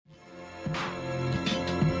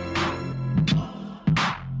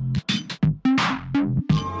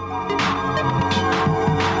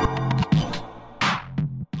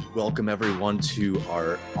welcome everyone to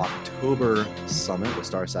our October Summit with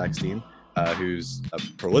Star Saxton, who's a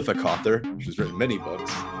prolific author. She's written many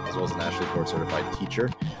books, as well as a nationally board-certified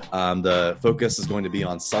teacher. The focus is going to be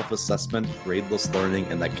on self-assessment, gradeless learning,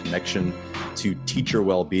 and that connection to teacher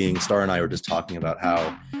well-being. Star and I were just talking about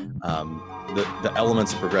how the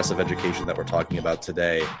elements of progressive education that we're talking about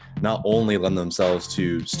today not only lend themselves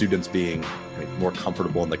to students being more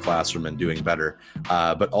comfortable in the classroom and doing better,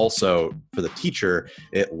 but also for the teacher,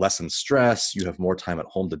 it lessens stress. You have more time at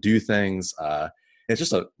home to do things. It's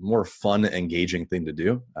just a more fun, engaging thing to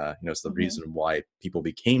do. It's the reason why people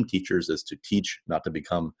became teachers is to teach, not to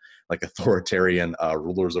become like authoritarian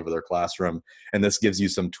rulers over their classroom. And this gives you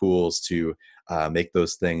some tools to make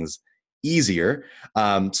those things easier.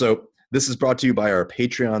 So this is brought to you by our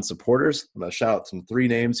Patreon supporters. I'm going to shout out some 3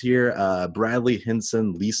 names here. Bradley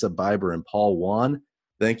Hinson, Lisa Biber, and Paul Wan.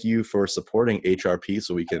 Thank you for supporting HRP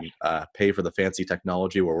so we can pay for the fancy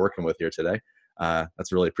technology we're working with here today.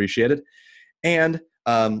 That's really appreciated. And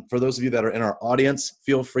for those of you that are in our audience,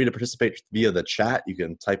 feel free to participate via the chat. You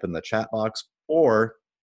can type in the chat box, or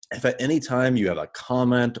if at any time you have a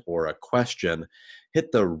comment or a question,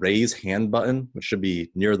 hit the raise hand button, which should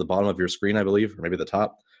be near the bottom of your screen, I believe, or maybe the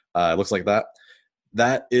top. It looks like that.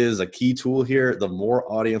 That is a key tool here. The more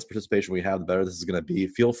audience participation we have, the better this is going to be.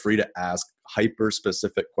 Feel free to ask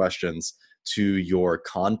hyper-specific questions to your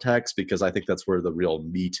context, because I think that's where the real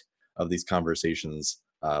meat of these conversations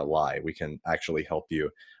lie. We can actually help you,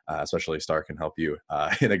 especially Star can help you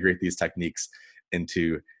integrate these techniques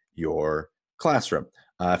into your classroom.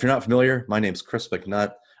 If you're not familiar, my name's Chris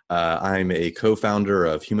McNutt. I'm a co-founder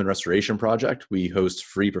of Human Restoration Project. We host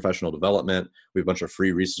free professional development. We have a bunch of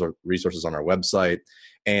free resources on our website,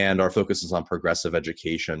 and our focus is on progressive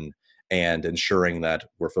education and ensuring that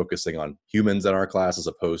we're focusing on humans in our class as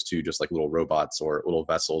opposed to just like little robots or little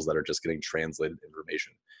vessels that are just getting translated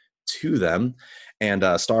information to them. And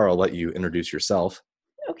Star, I'll let you introduce yourself.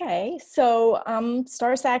 Okay, so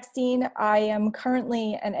Star Saxton. I am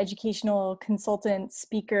currently an educational consultant,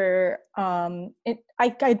 speaker.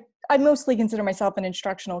 I mostly consider myself an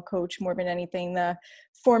instructional coach more than anything. The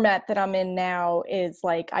format that I'm in now is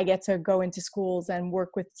like I get to go into schools and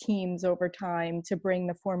work with teams over time to bring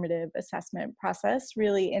the formative assessment process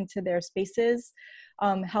really into their spaces,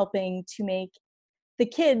 helping to make the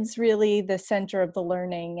kids really the center of the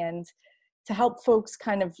learning and to help folks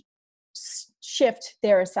kind of shift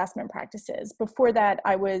their assessment practices. Before that,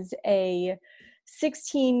 I was a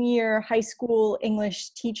 16-year high school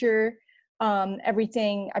English teacher.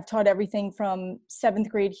 I've taught everything from 7th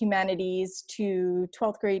grade humanities to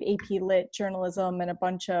 12th grade AP Lit journalism and a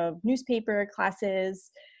bunch of newspaper classes.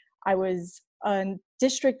 I was a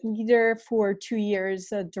district leader for 2 years,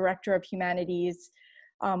 a director of humanities,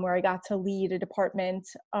 where I got to lead a department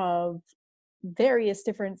of various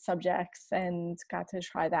different subjects and got to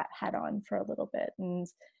try that hat on for a little bit. And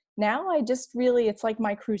now I just really, it's like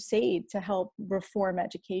my crusade to help reform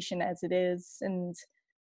education as it is. And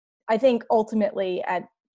I think ultimately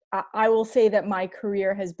I will say that my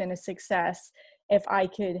career has been a success if I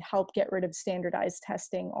could help get rid of standardized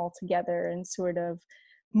testing altogether and sort of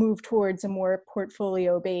move towards a more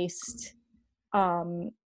portfolio-based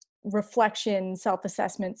reflection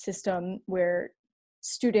self-assessment system where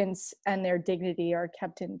students and their dignity are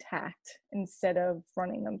kept intact instead of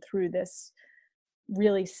running them through this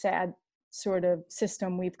really sad sort of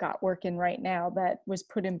system we've got working right now that was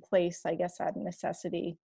put in place, I guess, out of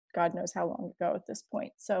necessity, God knows how long ago at this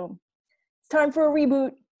point. So it's time for a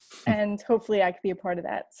reboot, and hopefully I could be a part of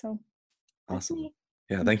that. So awesome.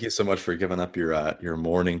 Yeah, thank you so much for giving up your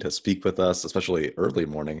morning to speak with us, especially early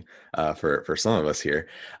morning for some of us here.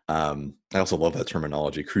 I also love that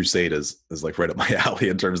terminology. Crusade is like right up my alley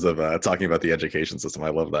in terms of talking about the education system. I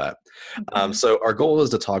love that. So our goal is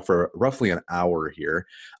to talk for roughly an hour here,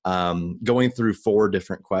 going through 4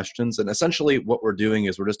 different questions. And essentially what we're doing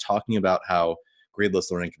is we're just talking about how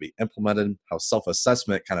gradeless learning can be implemented, how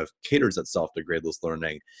self-assessment kind of caters itself to gradeless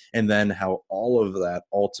learning, and then how all of that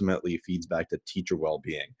ultimately feeds back to teacher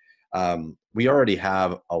well-being. We already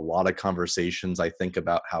have a lot of conversations, I think,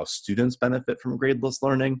 about how students benefit from gradeless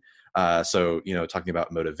learning. So, talking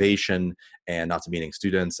about motivation and not demeaning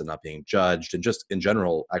students and not being judged, and just in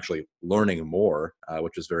general, actually learning more,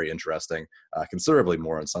 which is very interesting, considerably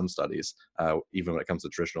more in some studies, even when it comes to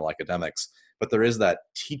traditional academics. But there is that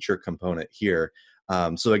teacher component here.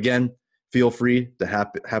 So again, feel free to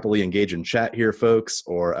happily engage in chat here, folks,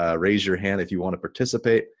 or raise your hand if you want to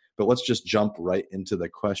participate. But let's just jump right into the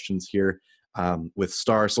questions here with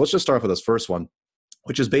Star. So let's just start off with this first one,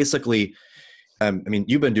 which is basically, I mean,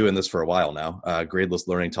 you've been doing this for a while now, gradeless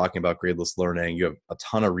learning, talking about gradeless learning. You have a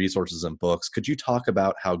ton of resources and books. Could you talk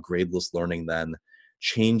about how gradeless learning then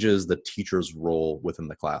changes the teacher's role within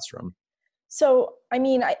the classroom? So, I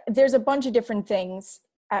mean, there's a bunch of different things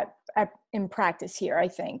in practice here, I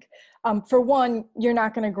think. For one, you're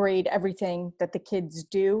not going to grade everything that the kids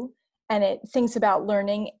do, and it thinks about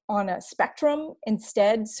learning on a spectrum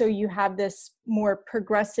instead. So you have this more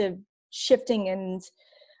progressive shifting, and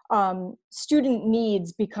student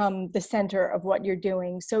needs become the center of what you're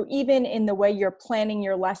doing. So even in the way you're planning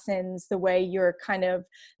your lessons, the way you're kind of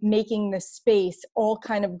making the space, all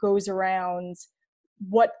kind of goes around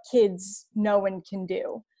what kids know and can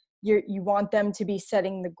do. You want them to be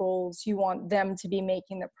setting the goals, you want them to be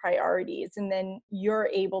making the priorities, and then you're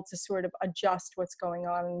able to sort of adjust what's going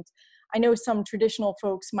on. And I know some traditional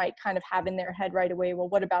folks might kind of have in their head right away, well,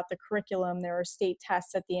 what about the curriculum? There are state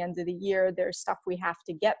tests at the end of the year, there's stuff we have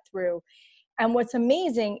to get through. And what's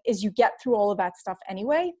amazing is you get through all of that stuff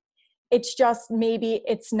anyway. It's just maybe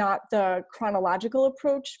it's not the chronological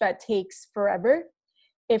approach that takes forever.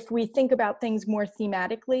 If we think about things more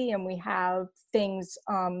thematically and we have things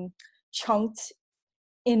chunked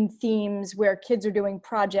in themes where kids are doing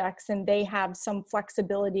projects and they have some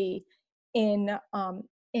flexibility in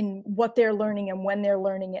what they're learning and when they're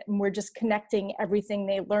learning it, and we're just connecting everything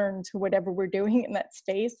they learn to whatever we're doing in that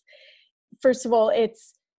space. First of all,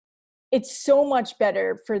 it's so much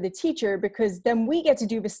better for the teacher, because then we get to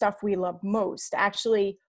do the stuff we love most,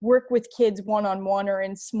 actually work with kids one-on-one or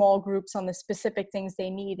in small groups on the specific things they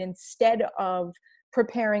need, instead of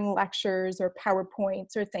preparing lectures or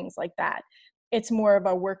PowerPoints or things like that. It's more of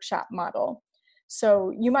a workshop model.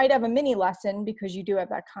 So you might have a mini lesson because you do have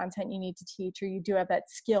that content you need to teach, or you do have that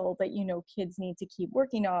skill that you know kids need to keep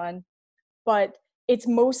working on, but it's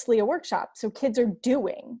mostly a workshop. So kids are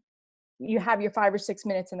doing. You have your 5 or 6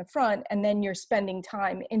 minutes in the front, and then you're spending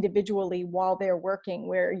time individually while they're working,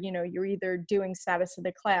 where you're either doing status of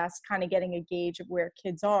the class, kind of getting a gauge of where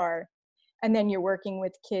kids are, and then you're working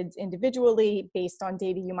with kids individually based on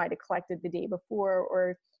data you might have collected the day before,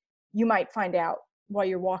 or you might find out while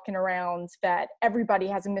you're walking around that everybody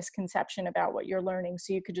has a misconception about what you're learning.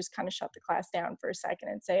 So you could just kind of shut the class down for a second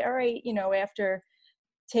and say, all right, after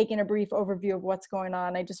taking a brief overview of what's going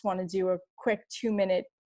on, I just want to do a quick 2-minute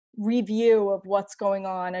review of what's going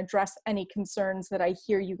on, address any concerns that I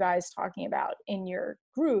hear you guys talking about in your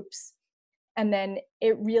groups. And then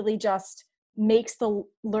it really just makes the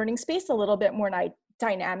learning space a little bit more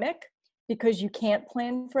dynamic, because you can't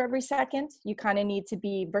plan for every second. You kind of need to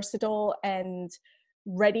be versatile and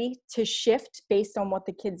ready to shift based on what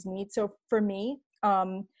the kids need. So for me,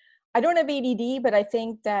 I don't have ADD, but I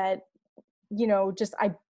think that,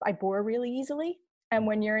 I bore really easily. And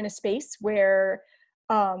when you're in a space where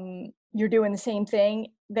you're doing the same thing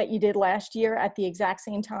that you did last year at the exact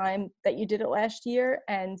same time that you did it last year,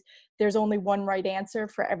 and there's only one right answer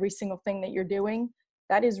for every single thing that you're doing,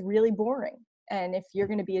 that is really boring. And if you're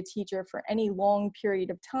going to be a teacher for any long period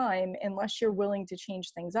of time, unless you're willing to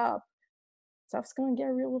change things up, stuff's going to get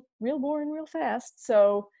real boring real fast.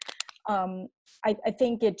 So I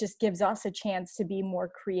think it just gives us a chance to be more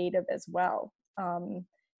creative as well.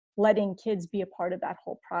 Letting kids be a part of that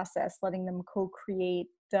whole process, letting them co-create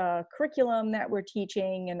the curriculum that we're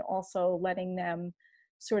teaching, and also letting them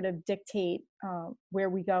sort of dictate where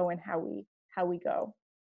we go and how we go.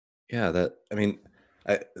 Yeah,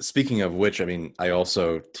 speaking of which, I mean, I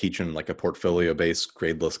also teach in like a portfolio-based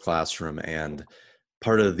gradeless classroom, and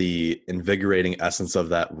part of the invigorating essence of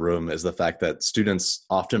that room is the fact that students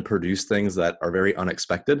often produce things that are very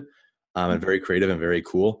unexpected, and very creative and very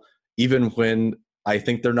cool, even when I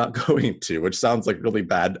think they're not going to, which sounds like really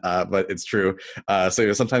bad, but it's true.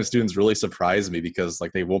 So sometimes students really surprise me, because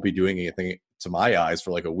like they won't be doing anything to my eyes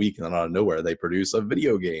for like a week, and then out of nowhere they produce a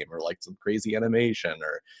video game or like some crazy animation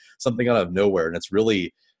or something out of nowhere. And it's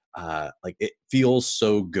really like it feels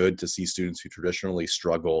so good to see students who traditionally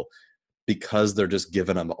struggle, because they're just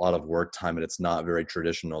given a lot of work time and it's not very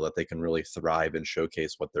traditional, that they can really thrive and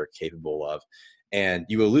showcase what they're capable of. And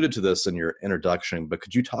you alluded to this in your introduction, but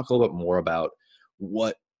could you talk a little bit more about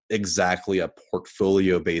what exactly a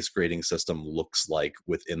portfolio-based grading system looks like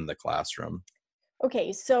within the classroom?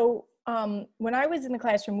 Okay, so when I was in the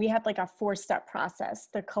classroom, we had like a 4-step process.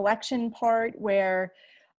 The collection part, where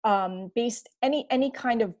based any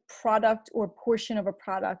kind of product or portion of a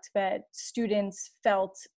product that students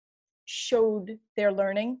felt showed their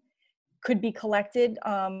learning could be collected.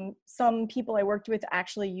 Some people I worked with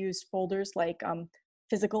actually used folders, like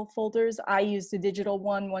physical folders. I used a digital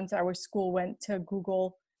one once our school went to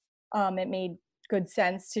Google. It made good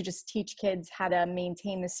sense to just teach kids how to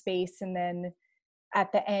maintain the space and then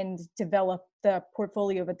at the end develop the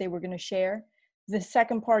portfolio that they were going to share. The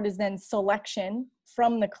second part is then selection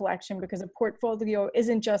from the collection, because a portfolio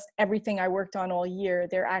isn't just everything I worked on all year.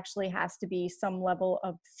 There actually has to be some level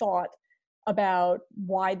of thought about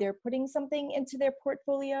why they're putting something into their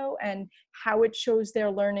portfolio and how it shows their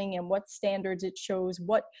learning and what standards it shows,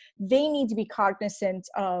 what they need to be cognizant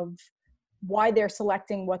of, why they're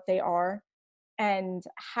selecting what they are, and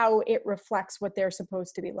how it reflects what they're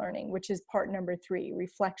supposed to be learning, which is part number 3,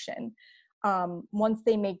 reflection. Once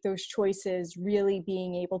they make those choices, really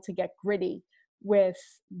being able to get gritty with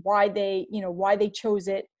why they chose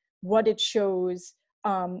it, what it shows,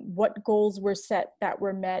 what goals were set that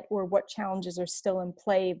were met, or what challenges are still in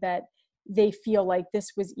play that they feel like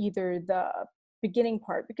this was either the beginning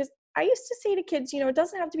part. Because I used to say to kids, it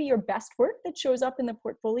doesn't have to be your best work that shows up in the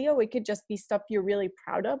portfolio. It could just be stuff you're really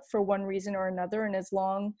proud of for one reason or another. And as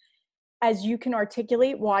long as you can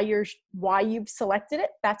articulate why you've selected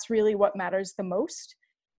it, that's really what matters the most.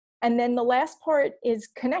 And then the last part is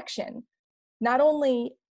connection. Not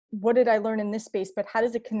only what did I learn in this space, but how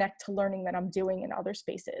does it connect to learning that I'm doing in other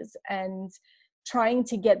spaces? And trying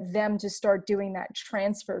to get them to start doing that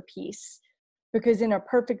transfer piece. Because in a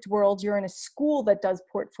perfect world, you're in a school that does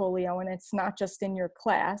portfolio and it's not just in your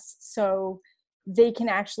class. So they can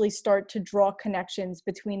actually start to draw connections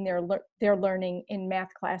between their learning in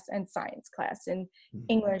math class and science class, in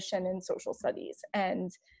English and in social studies. And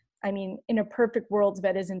I mean, in a perfect world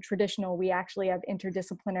that isn't traditional, we actually have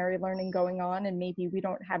interdisciplinary learning going on, and maybe we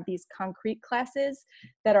don't have these concrete classes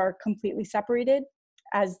that are completely separated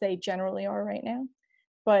as they generally are right now.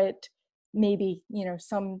 But maybe,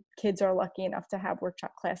 some kids are lucky enough to have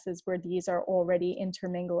workshop classes where these are already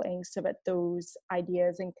intermingling so that those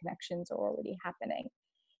ideas and connections are already happening.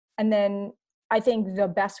 And then I think the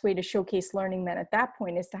best way to showcase learning then at that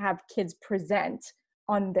point is to have kids present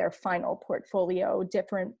on their final portfolio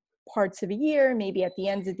different parts of a year, maybe at the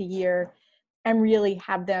end of the year, and really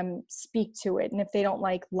have them speak to it. And if they don't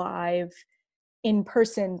like live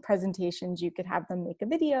in-person presentations, you could have them make a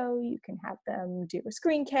video, you can have them do a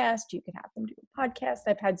screencast, you could have them do a podcast.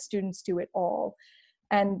 I've had students do it all.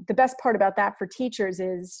 And the best part about that for teachers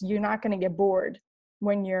is you're not going to get bored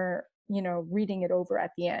when you're, reading it over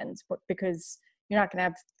at the end, because you're not going to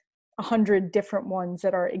have 100 different ones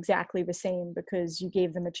that are exactly the same because you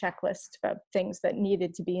gave them a checklist of things that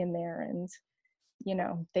needed to be in there. And,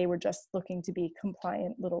 they were just looking to be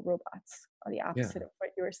compliant little robots, or the opposite of what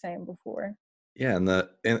you were saying before. Yeah, and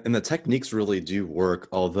the techniques really do work.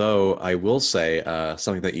 Although I will say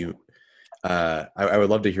something that I would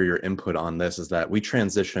love to hear your input on this, is that we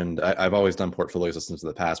transitioned. I've always done portfolio systems in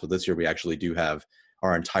the past, but this year we actually do have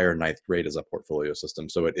our entire 9th grade as a portfolio system.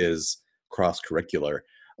 So it is cross-curricular.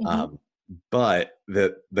 Mm-hmm. But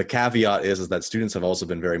the caveat is that students have also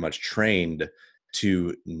been very much trained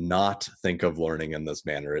to not think of learning in this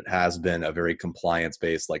manner. It has been a very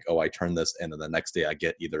compliance-based, like, I turn this in and the next day I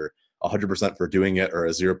get either 100% for doing it or a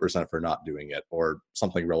 0% for not doing it, or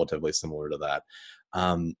something relatively similar to that.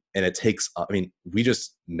 And it takes, we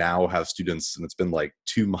just now have students, and it's been like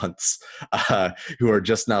 2 months, who are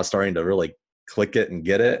just now starting to really click it and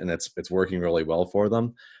get it. And it's working really well for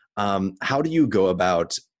them. How do you go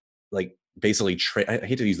about, like, basically, I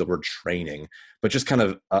hate to use the word training, but just kind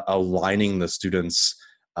of aligning the students'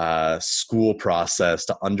 school process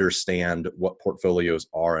to understand what portfolios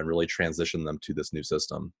are and really transition them to this new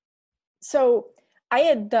system? So I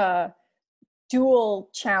had the dual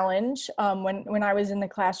challenge. When I was in the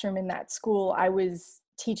classroom in that school, I was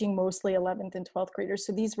teaching mostly 11th and 12th graders.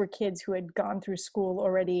 So these were kids who had gone through school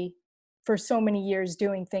already for so many years,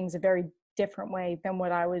 doing things a very different way than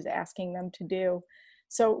what I was asking them to do.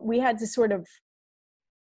 So we had to sort of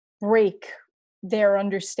break their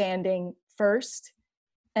understanding first,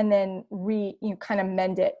 and then kind of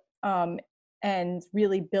mend it, and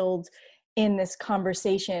really build in this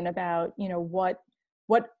conversation about, what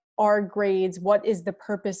are grades, what is the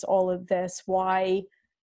purpose, all of this, why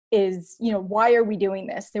are we doing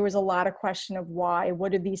this? There was a lot of question of why,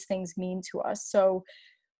 what do these things mean to us? So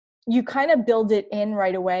you kind of build it in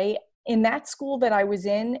right away. In that school that I was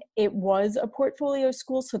in, it was a portfolio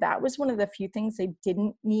school. So that was one of the few things they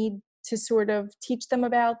didn't need to sort of teach them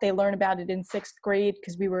about. They learn about it in 6th grade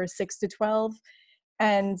because we were 6 to 12.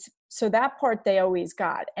 And so that part they always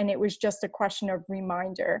got. And it was just a question of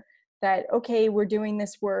reminder that, okay, we're doing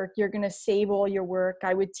this work. You're going to save all your work.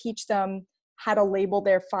 I would teach them how to label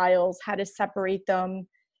their files, how to separate them.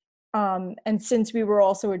 And since we were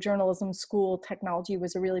also a journalism school, technology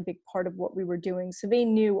was a really big part of what we were doing. So they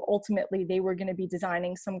knew ultimately they were going to be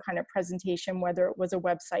designing some kind of presentation, whether it was a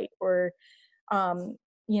website or,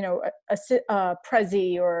 a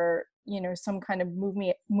Prezi or, some kind of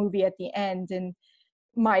movie at the end. And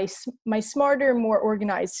my smarter, more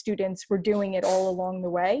organized students were doing it all along the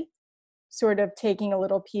way, sort of taking a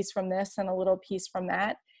little piece from this and a little piece from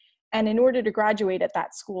that. And in order to graduate at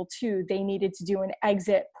that school too, they needed to do an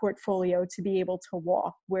exit portfolio to be able to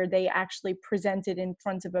walk, where they actually presented in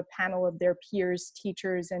front of a panel of their peers,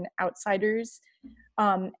 teachers, and outsiders.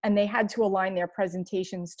 And they had to align their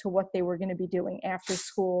presentations to what they were going to be doing after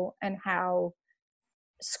school and how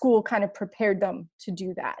school kind of prepared them to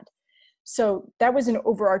do that. So that was an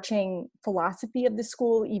overarching philosophy of the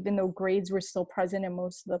school, even though grades were still present in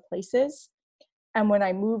most of the places. And when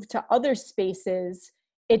I moved to other spaces,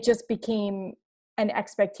 it just became an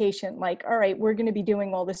expectation, like, all right, we're going to be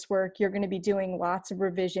doing all this work. You're going to be doing lots of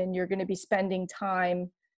revision. You're going to be spending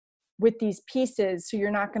time with these pieces. So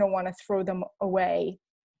you're not going to want to throw them away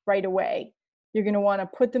right away. You're going to want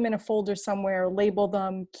to put them in a folder somewhere, label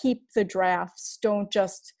them, keep the drafts. Don't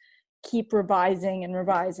just keep revising and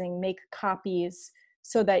revising, make copies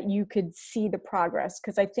so that you could see the progress.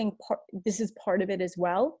 Because I think this is part of it as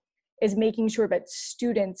well, is making sure that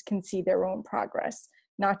students can see their own progress,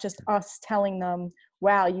 not just us telling them,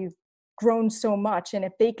 wow, you've grown so much. And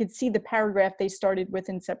if they could see the paragraph they started with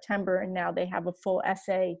in September and now they have a full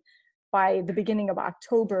essay by the beginning of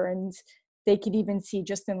October, and they could even see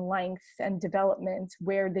just in length and development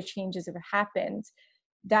where the changes have happened,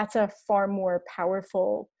 that's a far more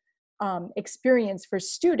powerful experience for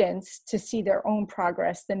students to see their own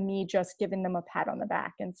progress than me just giving them a pat on the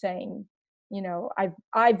back and saying,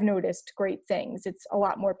 I've noticed great things. It's a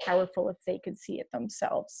lot more powerful if they could see it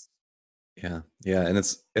themselves. Yeah. And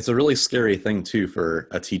it's a really scary thing too for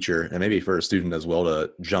a teacher and maybe for a student as well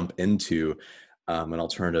to jump into an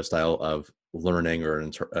alternative style of learning or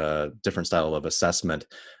a different style of assessment,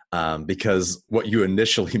 because what you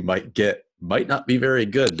initially might get might not be very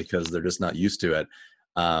good because they're just not used to it.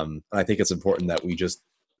 I think it's important that we just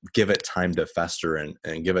give it time to fester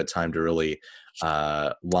and give it time to really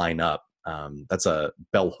line up. That's a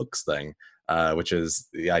bell hooks thing, which is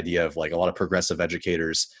the idea of like a lot of progressive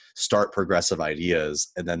educators start progressive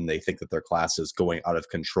ideas and then they think that their class is going out of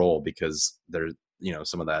control because they're,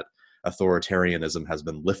 some of that authoritarianism has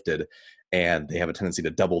been lifted and they have a tendency to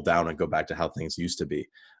double down and go back to how things used to be,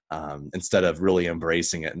 instead of really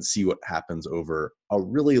embracing it and see what happens over a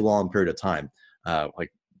really long period of time,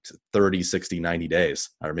 like 30, 60, 90 days,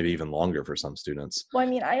 or maybe even longer for some students. Well, I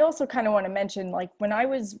mean, I also kind of want to mention, like, when I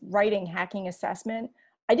was writing Hacking Assessment,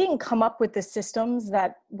 I didn't come up with the systems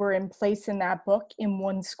that were in place in that book in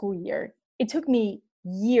one school year. It took me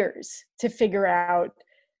years to figure out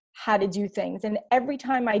how to do things. And every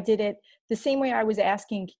time I did it, the same way I was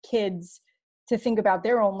asking kids to think about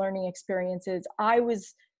their own learning experiences, I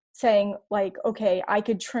was saying, like, okay, I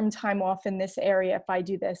could trim time off in this area if I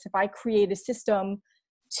do this. If I create a system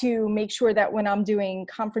to make sure that when I'm doing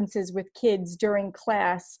conferences with kids during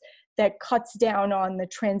class, that cuts down on the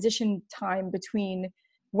transition time between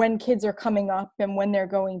when kids are coming up and when they're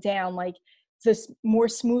going down, like, this more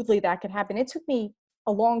smoothly that could happen. It took me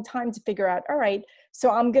a long time to figure out, all right, so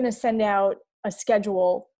I'm going to send out a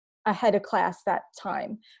schedule ahead of class that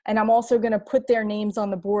time. And I'm also going to put their names on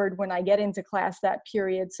the board when I get into class that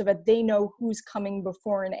period so that they know who's coming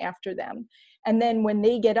before and after them. And then when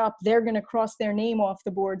they get up, they're going to cross their name off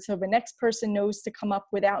the board so the next person knows to come up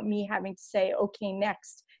without me having to say, okay,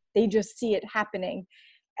 next. They just see it happening.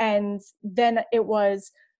 And then it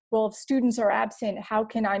was, well, if students are absent, how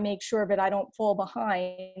can I make sure that I don't fall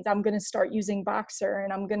behind? I'm going to start using Boxer,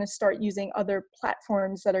 and I'm going to start using other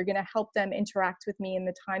platforms that are going to help them interact with me in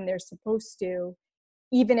the time they're supposed to,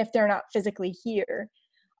 even if they're not physically here.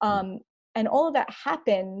 And all of that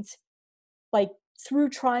happened like through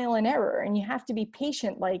trial and error. And you have to be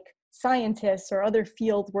patient, like scientists or other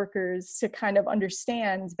field workers, to kind of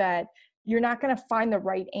understand that you're not going to find the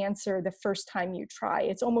right answer the first time you try.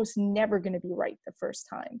 It's almost never going to be right the first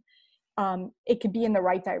time. It could be in the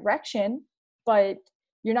right direction, but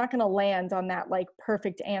you're not going to land on that like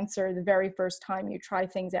perfect answer the very first time you try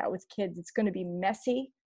things out with kids. It's going to be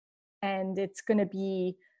messy, and it's going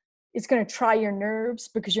to try your nerves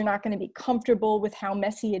because you're not going to be comfortable with how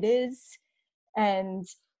messy it is. And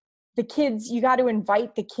the kids, you got to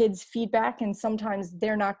invite the kids' feedback, and sometimes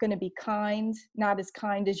they're not going to be not as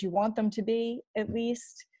kind as you want them to be, at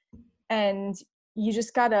least. And you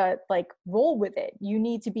just got to like roll with it. You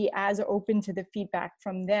need to be as open to the feedback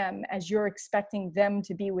from them as you're expecting them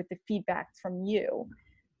to be with the feedback from you,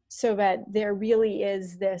 so that there really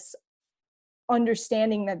is this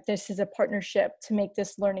understanding that this is a partnership to make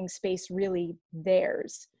this learning space really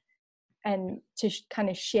theirs, and to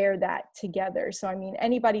kind of share that together. So, I mean,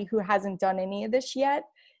 anybody who hasn't done any of this yet,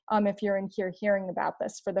 if you're in here hearing about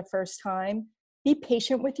this for the first time, be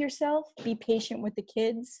patient with yourself, be patient with the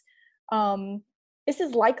kids. This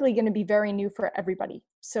is likely going to be very new for everybody.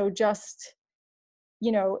 So just,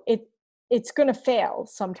 it's going to fail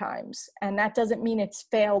sometimes. And that doesn't mean it's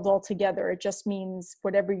failed altogether. It just means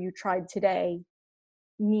whatever you tried today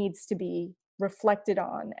needs to be reflected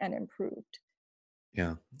on and improved.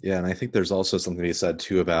 Yeah. Yeah. And I think there's also something to be said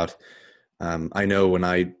too about, I know when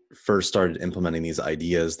I first started implementing these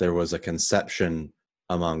ideas, there was a conception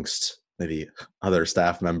amongst maybe other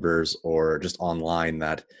staff members or just online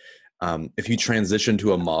that if you transition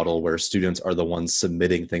to a model where students are the ones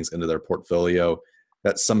submitting things into their portfolio,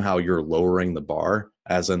 that somehow you're lowering the bar,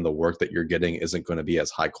 as in the work that you're getting isn't going to be as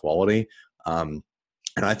high quality.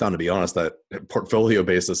 And I found, to be honest, that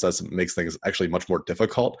portfolio-based assessment makes things actually much more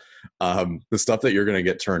difficult. The stuff that you're going to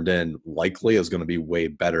get turned in likely is going to be way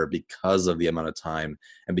better because of the amount of time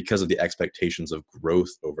and because of the expectations of growth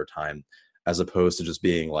over time, as opposed to just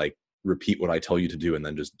being like, repeat what I tell you to do and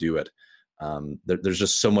then just do it. There's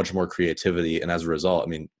just so much more creativity. And as a result, I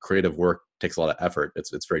mean, creative work takes a lot of effort.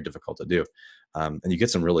 It's very difficult to do. And you get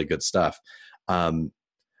some really good stuff.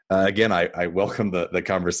 Again, I welcome the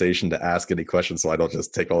conversation to ask any questions so I don't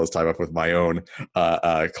just take all this time up with my own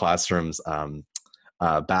classroom's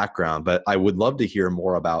background. But I would love to hear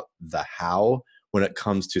more about the how when it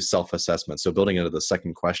comes to self-assessment. So building into the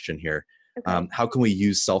second question here, okay. How can we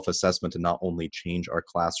use self-assessment to not only change our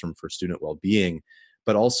classroom for student well-being,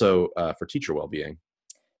 but also for teacher well-being?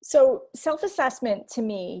 So self-assessment to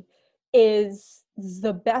me is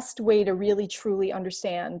the best way to really truly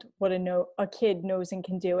understand what a kid knows and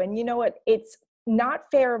can do. And you know what? It's not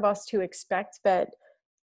fair of us to expect that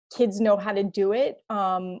kids know how to do it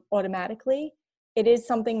automatically. It is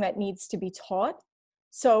something that needs to be taught.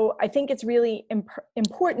 So I think it's really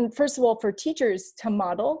important, first of all, for teachers to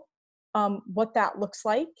model what that looks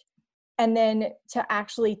like, and then to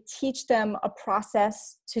actually teach them a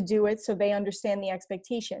process to do it so they understand the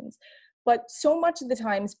expectations. But so much of the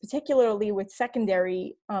times, particularly with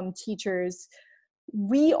secondary teachers,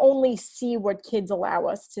 we only see what kids allow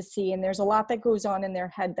us to see. And there's a lot that goes on in their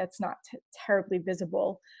head that's not terribly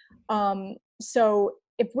visible. So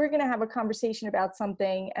if we're going to have a conversation about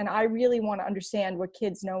something, and I really want to understand what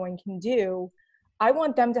kids know and can do, I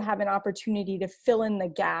want them to have an opportunity to fill in the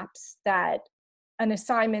gaps that an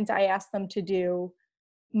assignment I ask them to do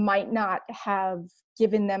might not have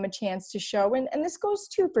given them a chance to show. And this goes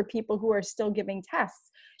too for people who are still giving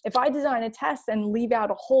tests. If I design a test and leave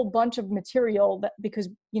out a whole bunch of material because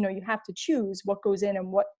you have to choose what goes in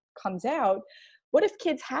and what comes out, what if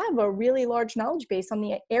kids have a really large knowledge base on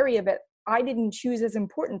the area that I didn't choose as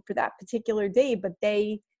important for that particular day, but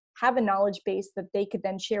they have a knowledge base that they could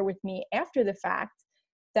then share with me after the fact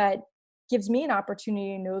that gives me an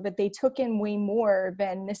opportunity to know that they took in way more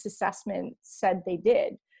than this assessment said they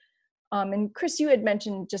did. And Chris, you had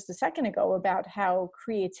mentioned just a second ago about how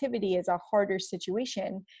creativity is a harder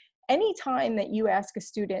situation. Anytime that you ask a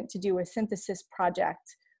student to do a synthesis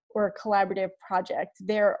project or a collaborative project,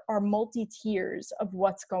 there are multi-tiers of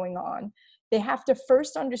what's going on. They have to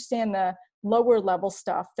first understand the lower level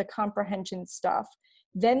stuff, the comprehension stuff.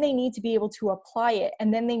 Then they need to be able to apply it,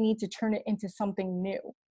 and then they need to turn it into something new.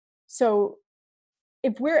 So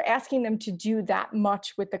if we're asking them to do that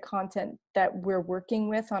much with the content that we're working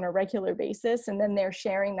with on a regular basis, and then they're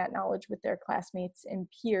sharing that knowledge with their classmates and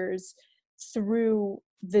peers through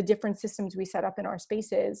the different systems we set up in our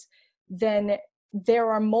spaces, then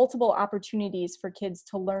there are multiple opportunities for kids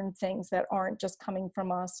to learn things that aren't just coming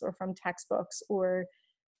from us or from textbooks, or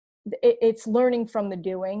it's learning from the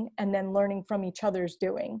doing and then learning from each other's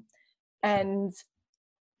doing. And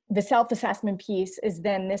the self-assessment piece is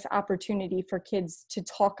then this opportunity for kids to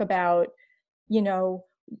talk about,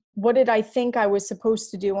 what did I think I was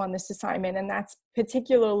supposed to do on this assignment? And that's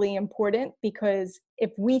particularly important because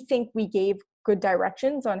if we think we gave good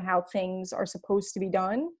directions on how things are supposed to be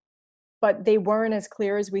done, but they weren't as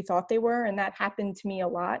clear as we thought they were, and that happened to me a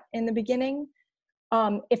lot in the beginning.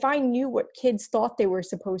 If I knew what kids thought they were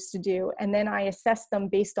supposed to do, and then I assessed them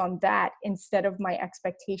based on that instead of my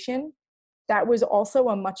expectation, that was also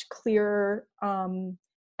a much clearer and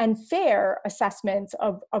fair assessment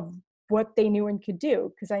of what they knew and could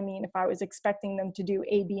do. Because if I was expecting them to do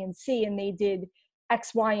A, B, and C, and they did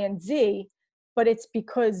X, Y, and Z, but it's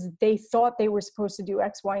because they thought they were supposed to do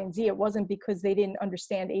X, Y, and Z. It wasn't because they didn't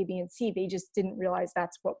understand A, B, and C. They just didn't realize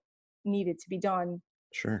that's what needed to be done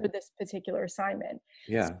for this particular assignment.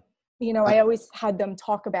 Yeah. So, I always had them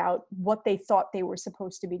talk about what they thought they were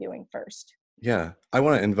supposed to be doing first. Yeah. I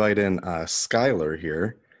want to invite in Skylar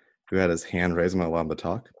here, who had his hand raised. I'm going to allow him to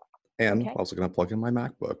talk. And Okay. I'm also going to plug in my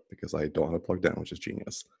MacBook because I don't have it plugged in, which is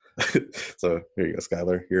genius. So here you go,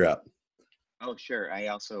 Skylar. You're up. Oh, sure. I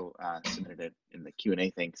also submitted it in the Q&A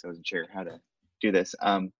thing, so I wasn't sure how to do this.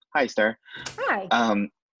 Hi, Star. Hi.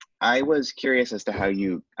 I was curious as to how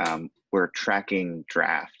you were tracking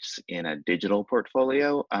drafts in a digital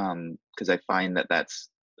portfolio, because I find that that's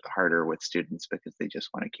harder with students because they just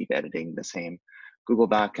want to keep editing the same Google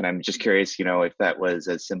Doc. And I'm just curious, if that was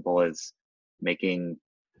as simple as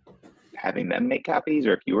having them make copies,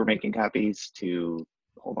 or if you were making copies to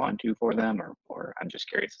hold on to for them, or I'm just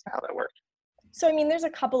curious as to how that worked. So, I mean, there's a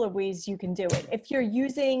couple of ways you can do it. If you're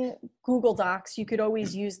using Google Docs, you could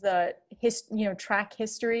always use the track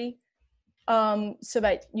history, so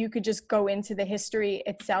that you could just go into the history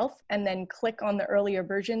itself and then click on the earlier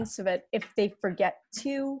versions, so that if they forget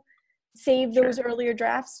to save those earlier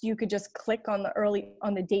drafts, you could just click on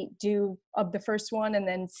the date due of the first one and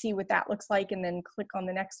then see what that looks like, and then click on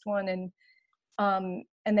the next one, and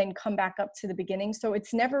then come back up to the beginning. So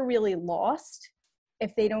it's never really lost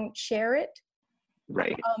if they don't share it.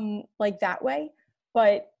 Right. Like that way.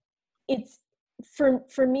 But it's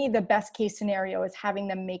for me, the best case scenario is having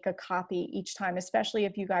them make a copy each time, especially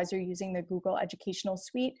if you guys are using the Google Educational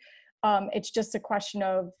Suite. It's just a question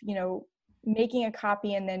of, making a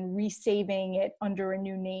copy and then resaving it under a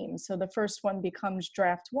new name. So the first one becomes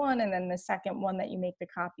draft 1, and then the second one that you make the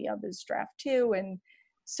copy of is draft 2, and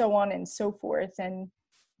so on and so forth. And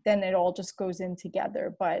then it all just goes in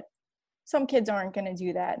together. But some kids aren't going to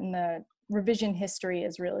do that, and the revision history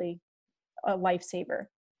is really a lifesaver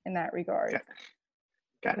in that regard.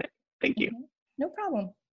 Got it. Thank you. No problem.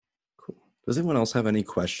 Cool. Does anyone else have any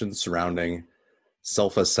questions surrounding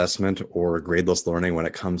self-assessment or gradeless learning when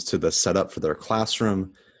it comes to the setup for their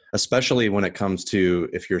classroom, especially when it comes to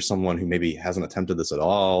if you're someone who maybe hasn't attempted this at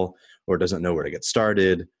all, or doesn't know where to get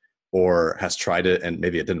started, or has tried it and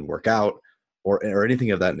maybe it didn't work out, or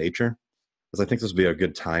anything of that nature? Because I think this would be a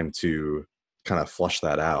good time to kind of flush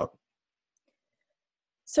that out.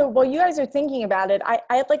 So while you guys are thinking about it, I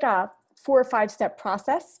had like a 4 or 5 step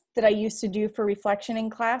process that I used to do for reflection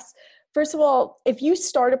in class. First of all, if you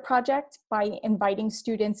start a project by inviting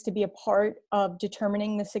students to be a part of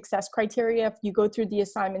determining the success criteria, if you go through the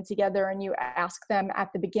assignment together and you ask them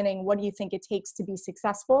at the beginning, what do you think it takes to be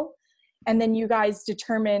successful? And then you guys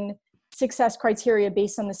determine success criteria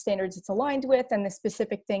based on the standards it's aligned with and the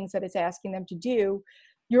specific things that it's asking them to do,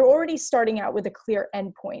 you're already starting out with a clear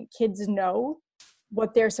endpoint. Kids know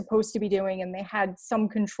what they're supposed to be doing, and they had some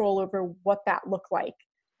control over what that looked like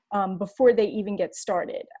before they even get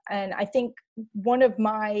started. And I think one of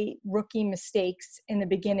my rookie mistakes in the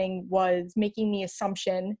beginning was making the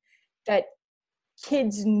assumption that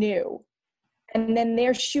kids knew, and then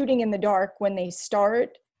they're shooting in the dark when they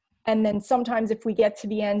start. And then sometimes if we get to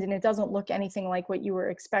the end and it doesn't look anything like what you were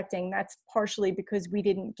expecting, that's partially because we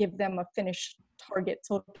didn't give them a finished target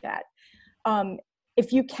to look at.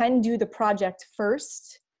 If you can do the project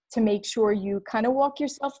first to make sure you kind of walk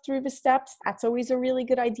yourself through the steps, that's always a really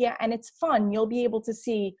good idea. And it's fun. You'll be able to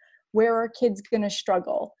see where are kids going to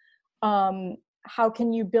struggle. How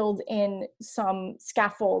can you build in some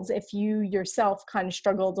scaffolds if you yourself kind of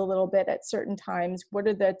struggled a little bit at certain times? What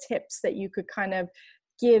are the tips that you could kind of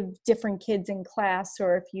give different kids in class?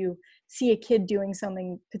 Or if you see a kid doing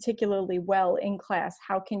something particularly well in class,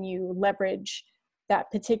 how can you leverage that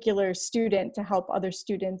particular student to help other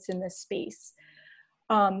students in this space?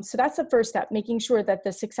 So that's the first step, making sure that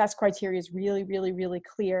the success criteria is really, really, really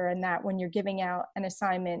clear, and that when you're giving out an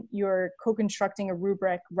assignment, you're co-constructing a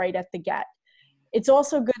rubric right at the get. It's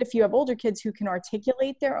also good if you have older kids who can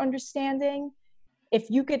articulate their understanding. If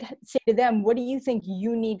you could say to them, what do you think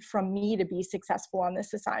you need from me to be successful on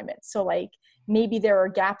this assignment? So like maybe there are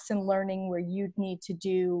gaps in learning where you'd need to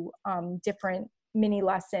do different mini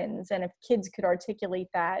lessons. And if kids could articulate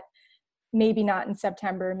that, maybe not in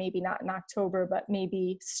September, maybe not in October, but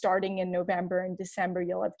maybe starting in November and December,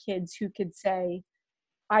 you'll have kids who could say,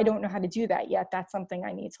 I don't know how to do that yet. That's something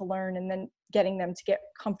I need to learn. And then getting them to get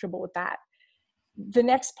comfortable with that. The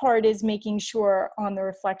next part is making sure on the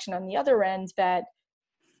reflection on the other end that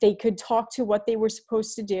they could talk to what they were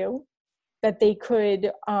supposed to do, that they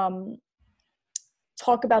could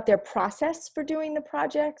talk about their process for doing the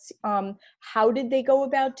projects. How did they go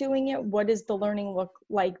about doing it? What does the learning look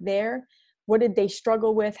like there? What did they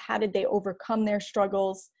struggle with? How did they overcome their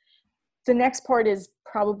struggles? The next part is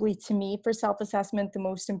probably, to me, for self-assessment, the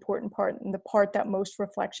most important part, and the part that most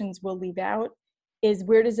reflections will leave out, is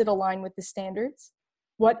where does it align with the standards?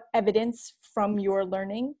 What evidence from your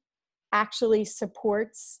learning actually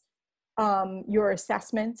supports your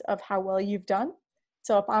assessment of how well you've done?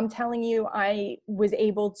 So if I'm telling you I was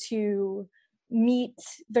able to meet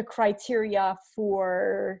the criteria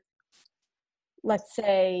for, let's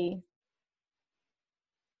say,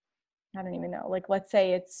 I don't even know, like, let's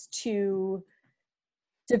say it's to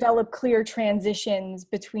develop clear transitions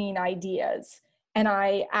between ideas. And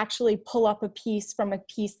I actually pull up a piece from a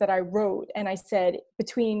piece that I wrote, and I said,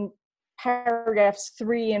 between paragraphs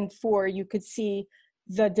 3 and 4, you could see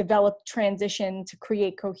the developed transition to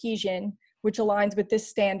create cohesion, which aligns with this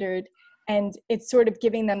standard. And it's sort of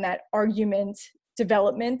giving them that argument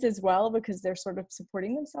development as well, because they're sort of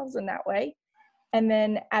supporting themselves in that way. And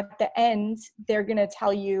then at the end, they're going to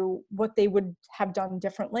tell you what they would have done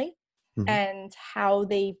differently, and how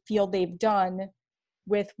they feel they've done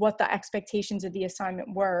with what the expectations of the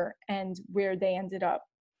assignment were and where they ended up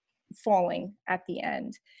falling at the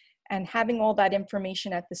end. And having all that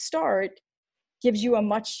information at the start gives you a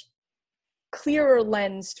much clearer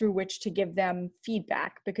lens through which to give them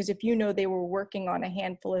feedback, because if you know they were working on a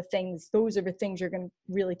handful of things, those are the things you're going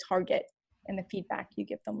to really target in the feedback you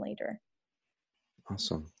give them later.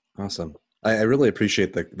 Awesome. I really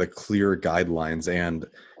appreciate the clear guidelines. And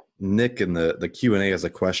Nick in the Q&A has a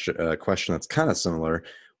question that's kind of similar,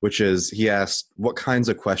 which is, he asked, what kinds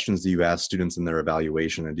of questions do you ask students in their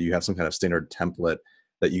evaluation? And do you have some kind of standard template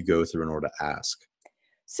that you go through in order to ask?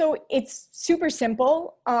 So it's super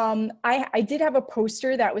simple. I did have a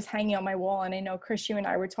poster that was hanging on my wall, and I know, Chris, you and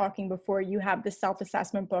I were talking before. You have the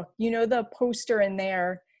self-assessment book. You know, the poster in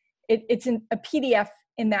there, it's in a PDF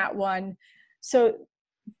in that one. So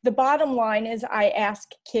the bottom line is, I ask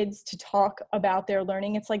kids to talk about their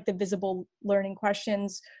learning. It's like the visible learning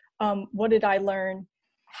questions. What did I learn?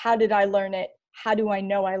 How did I learn it? How do I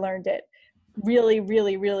know I learned it? Really,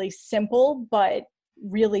 really, really simple, but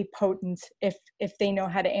really potent if they know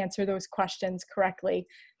how to answer those questions correctly.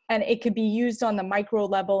 And it could be used on the micro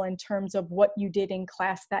level in terms of what you did in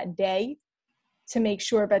class that day to make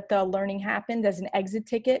sure that the learning happened as an exit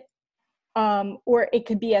ticket. Or it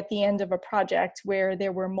could be at the end of a project where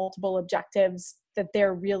there were multiple objectives, that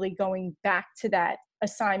they're really going back to that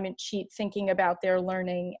assignment sheet, thinking about their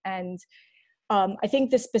learning. And I think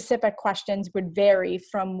the specific questions would vary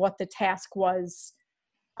from what the task was.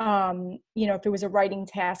 If it was a writing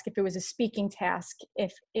task, if it was a speaking task,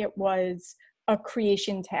 if it was a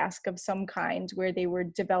creation task of some kind where they were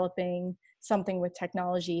developing something with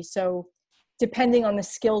technology. So depending on the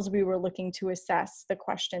skills we were looking to assess, the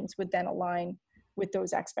questions would then align with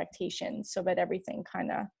those expectations, so that everything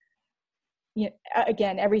kind of,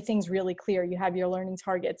 again, everything's really clear. You have your learning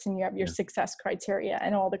targets and you have your success criteria,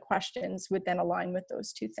 and all the questions would then align with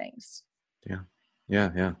those two things.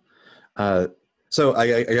 Yeah. So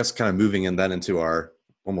I guess kind of moving in then into our,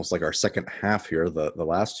 almost like our second half here, the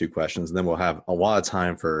last two questions, and then we'll have a lot of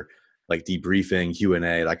time for like debriefing, Q&A,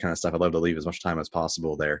 that kind of stuff. I'd love to leave as much time as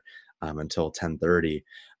possible there until 10:30.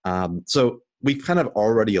 So we've kind of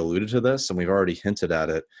already alluded to this and we've already hinted at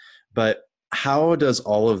it, but how does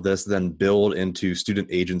all of this then build into student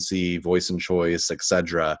agency, voice and choice, et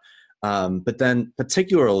cetera? But then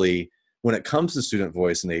particularly when it comes to student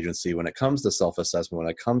voice and agency, when it comes to self-assessment,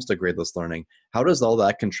 when it comes to gradeless learning, how does all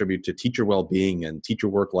that contribute to teacher well-being and teacher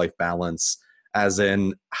work-life balance? As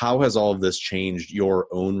in, how has all of this changed your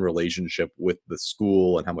own relationship with the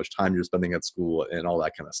school and how much time you're spending at school and all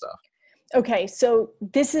that kind of stuff? Okay, so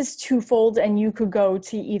this is twofold, and you could go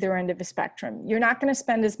to either end of the spectrum. You're not going to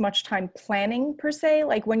spend as much time planning per se.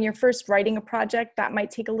 Like when you're first writing a project, that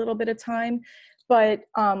might take a little bit of time. But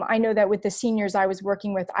I know that with the seniors I was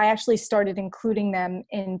working with, I actually started including them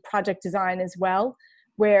in project design as well,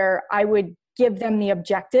 where I would give them the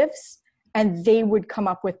objectives and they would come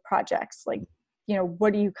up with projects. Like,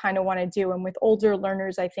 what do you kind of want to do? And with older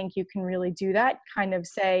learners, I think you can really do that. Kind of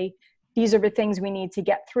say, these are the things we need to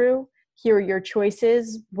get through. Here are your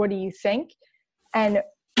choices. What do you think? And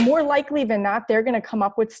more likely than not, they're going to come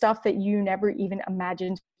up with stuff that you never even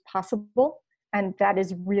imagined possible. And that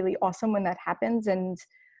is really awesome when that happens. And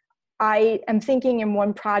I am thinking in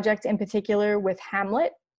one project in particular with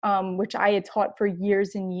Hamlet, which I had taught for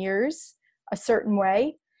years and years a certain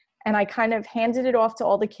way. And I kind of handed it off to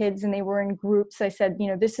all the kids and they were in groups. I said,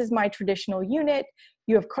 this is my traditional unit.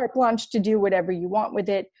 You have carte blanche to do whatever you want with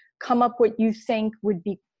it. Come up what you think would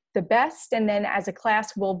be the best. And then as a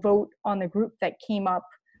class, we'll vote on the group that came up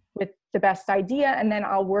with the best idea. And then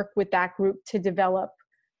I'll work with that group to develop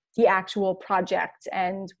the actual project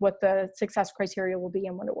and what the success criteria will be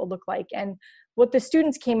and what it will look like. And what the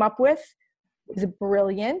students came up with is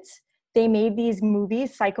brilliant. They made these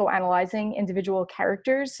movies psychoanalyzing individual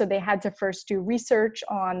characters. So they had to first do research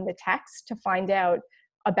on the text to find out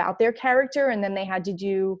about their character. And then they had to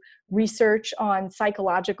do research on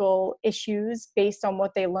psychological issues based on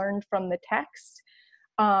what they learned from the text.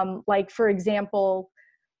 Like, for example,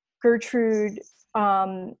 Gertrude,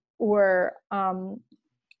 or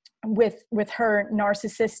with her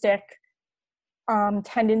narcissistic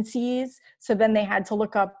tendencies. So then they had to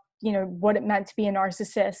look up, what it meant to be a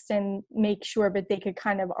narcissist and make sure that they could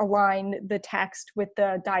kind of align the text with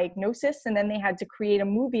the diagnosis. And then they had to create a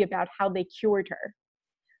movie about how they cured her.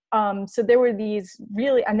 So there were these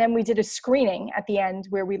really, and then we did a screening at the end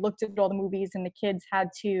where we looked at all the movies and the kids had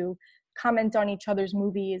to comment on each other's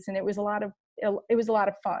movies, and it was a lot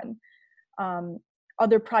of fun.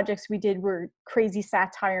 Other projects we did were crazy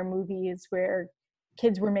satire movies where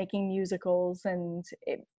kids were making musicals, and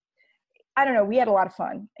I don't know, we had a lot of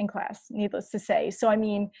fun in class, needless to say. So, I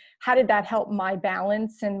mean, how did that help my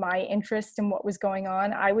balance and my interest in what was going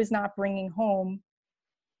on? I was not bringing home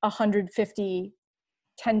 150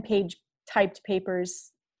 10-page typed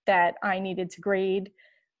papers that I needed to grade,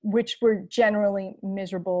 which were generally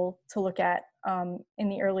miserable to look at in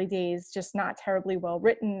the early days, just not terribly well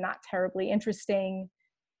written, not terribly interesting.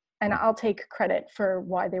 And I'll take credit for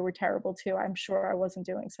why they were terrible too. I'm sure I wasn't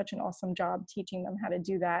doing such an awesome job teaching them how to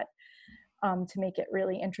do that, to make it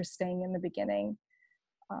really interesting in the beginning.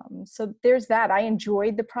 So there's that. I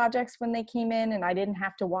enjoyed the projects when they came in, and I didn't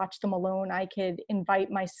have to watch them alone. I could invite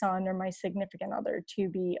my son or my significant other to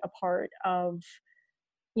be a part of,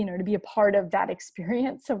 that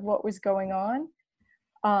experience of what was going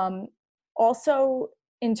on. Also,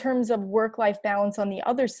 in terms of work-life balance on the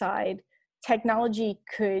other side, technology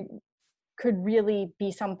could really be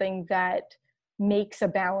something that makes a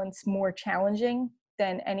balance more challenging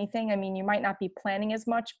than anything. I mean, you might not be planning as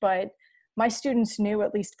much, but my students knew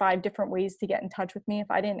at least 5 different ways to get in touch with me. If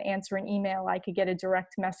I didn't answer an email, I could get a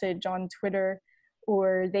direct message on Twitter,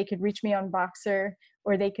 or they could reach me on Voxer,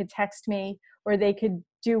 or they could text me, or they could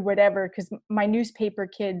do whatever, because my newspaper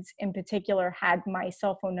kids in particular had my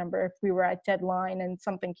cell phone number. If we were at deadline and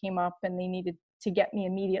something came up and they needed to get me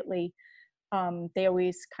immediately, they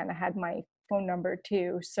always kind of had my phone number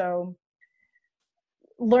too. So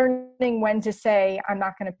learning when to say, I'm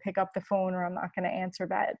not going to pick up the phone, or I'm not going to answer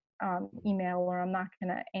that email, or I'm not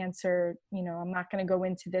going to answer, I'm not going to go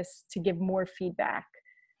into this to give more feedback.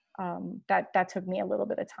 That took me a little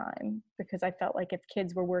bit of time, because I felt like if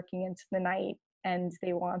kids were working into the night and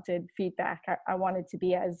they wanted feedback, I wanted to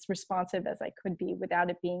be as responsive as I could be without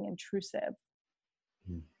it being intrusive.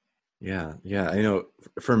 Yeah.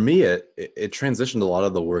 For me, it transitioned a lot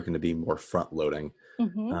of the work into being more front loading.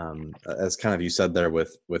 Mm-hmm. As kind of you said there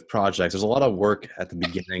with projects, there's a lot of work at the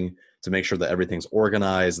beginning to make sure that everything's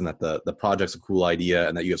organized and that the project's a cool idea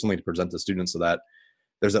and that you have something to present to students, so that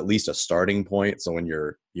there's at least a starting point. So when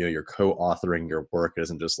you're co-authoring your work, it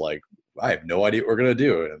isn't just like, I have no idea what we're going to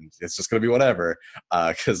do, and it's just going to be whatever.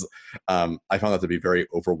 Because I found that to be very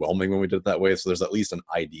overwhelming when we did it that way. So there's at least an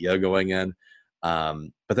idea going in.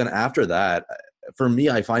 But then after that, for me,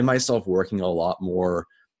 I find myself working a lot more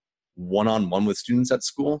one-on-one with students at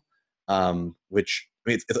school, which,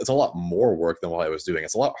 I mean, it's a lot more work than what I was doing.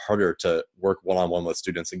 It's a lot harder to work one-on-one with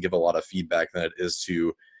students and give a lot of feedback than it is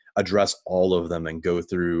to address all of them and go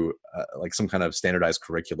through like some kind of standardized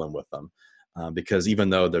curriculum with them. Because even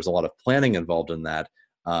though there's a lot of planning involved in that,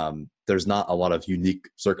 there's not a lot of unique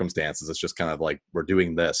circumstances. It's just kind of like, we're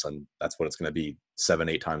doing this and that's what it's going to be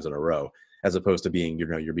 7-8 times in a row, as opposed to being,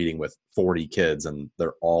 you're meeting with 40 kids and they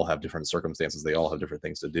all have different circumstances. They all have different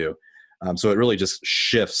things to do. So it really just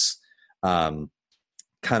shifts kind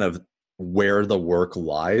of where the work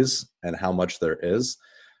lies and how much there is.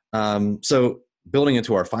 So building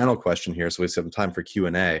into our final question here, so we have some time for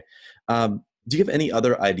Q&A. Do you have any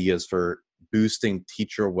other ideas for boosting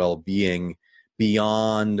teacher well-being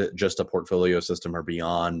beyond just a portfolio system or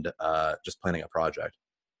beyond just planning a project?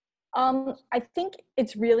 I think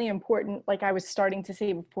it's really important, like I was starting to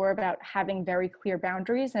say before, about having very clear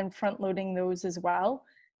boundaries and front loading those as well.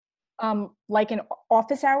 Like an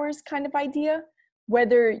office hours kind of idea,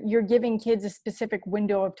 whether you're giving kids a specific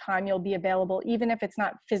window of time you'll be available, even if it's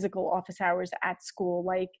not physical office hours at school.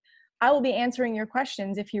 Like, I will be answering your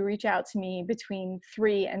questions if you reach out to me between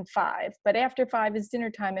 3 and 5, but after 5 is dinner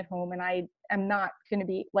time at home, and I am not going to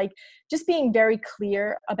be, like, just being very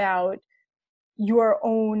clear about your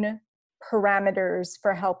own parameters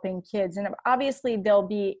for helping kids. And obviously there'll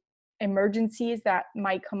be emergencies that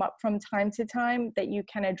might come up from time to time that you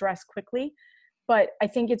can address quickly. But I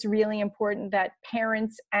think it's really important that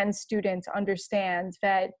parents and students understand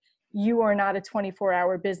that you are not a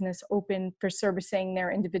 24-hour business open for servicing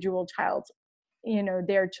their individual child's,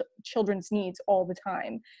 their children's needs all the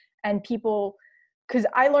time. And people, because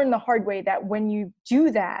I learned the hard way that when you do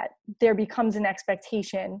that, there becomes an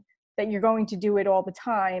expectation that you're going to do it all the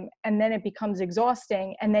time, and then it becomes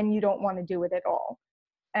exhausting, and then you don't want to do it at all.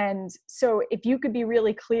 And so if you could be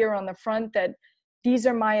really clear on the front that these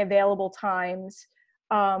are my available times,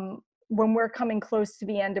 when we're coming close to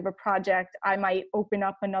the end of a project, I might open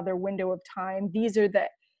up another window of time. These are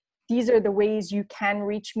the ways you can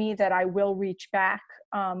reach me that I will reach back.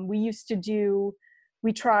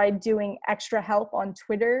 We tried doing extra help on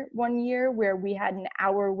Twitter one year where we had an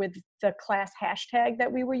hour with the class hashtag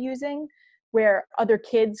that we were using, where other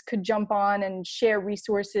kids could jump on and share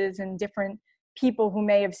resources, and different people who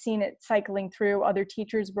may have seen it cycling through. Other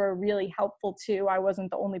teachers were really helpful too. I wasn't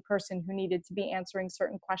the only person who needed to be answering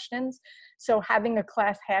certain questions. So having a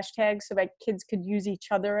class hashtag so that kids could use each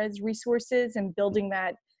other as resources, and building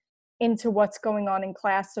that into what's going on in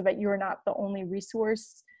class so that you're not the only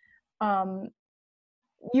resource.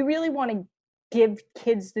 You really want to give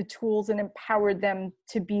kids the tools and empower them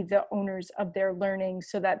to be the owners of their learning,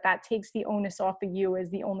 so that takes the onus off of you as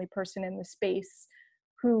the only person in the space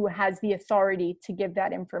who has the authority to give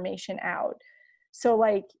that information out. So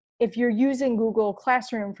like if you're using Google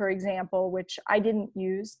Classroom, for example, which I didn't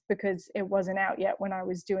use because it wasn't out yet when I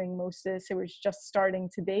was doing most of this, it was just starting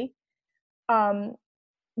to be.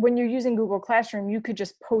 When you're using Google Classroom, you could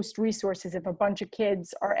just post resources. If a bunch of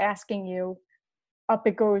kids are asking you, up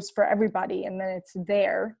it goes for everybody, and then it's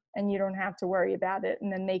there and you don't have to worry about it.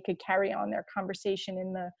 And then they could carry on their conversation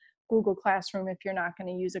in the Google Classroom if you're not going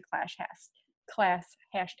to use a class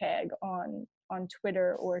hashtag on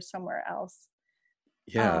Twitter or somewhere else.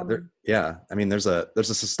 Yeah. I mean, there's a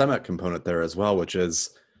systemic component there as well, which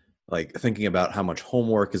is like thinking about how much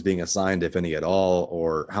homework is being assigned, if any at all,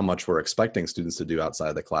 or how much we're expecting students to do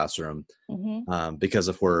outside the classroom. Because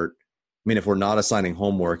if we're not assigning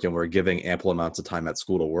homework and we're giving ample amounts of time at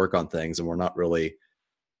school to work on things, and we're not really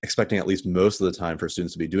expecting at least most of the time for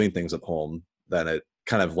students to be doing things at home, then it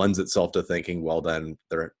kind of lends itself to thinking, well, then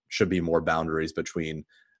there should be more boundaries between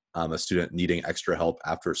a student needing extra help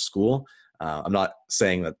after school. I'm not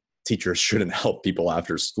saying that teachers shouldn't help people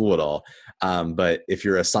after school at all. But if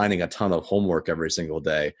you're assigning a ton of homework every single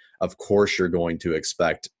day, of course, you're going to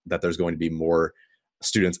expect that there's going to be more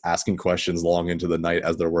students asking questions long into the night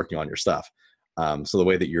as they're working on your stuff. So the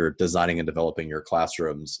way that you're designing and developing your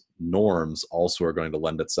classroom's norms also are going to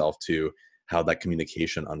lend itself to how that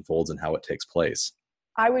communication unfolds and how it takes place.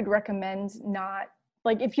 I would recommend not,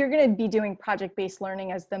 like if you're going to be doing project-based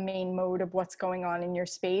learning as the main mode of what's going on in your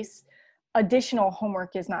space, additional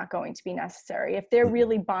homework is not going to be necessary. If they're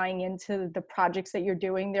really buying into the projects that you're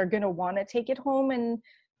doing, they're going to want to take it home and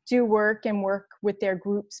do work and work with their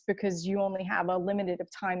groups, because you only have a limited of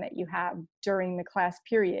time that you have during the class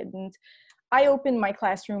period. And I opened my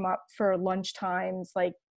classroom up for lunch times.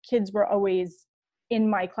 Like kids were always in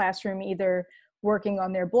my classroom, either working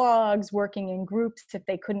on their blogs, working in groups if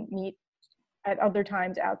they couldn't meet at other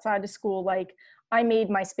times outside of school. Like I made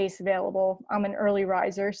my space available. I'm an early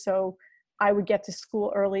riser, so I would get to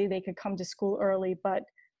school early. They could come to school early, but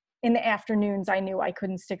in the afternoons, I knew I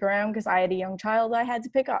couldn't stick around because I had a young child I had to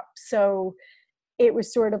pick up. So it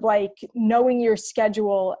was sort of like knowing your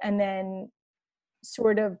schedule and then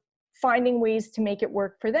sort of finding ways to make it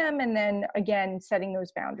work for them. And then again, setting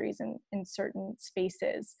those boundaries in certain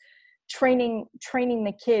spaces. Training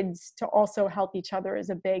the kids to also help each other is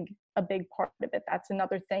a big part of it. That's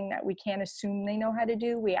another thing that we can't assume they know how to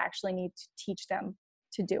do. We actually need to teach them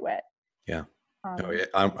to do it. Yeah.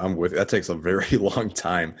 I'm with you. That takes a very long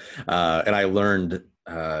time. And I learned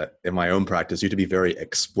in my own practice, you have to be very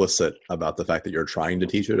explicit about the fact that you're trying to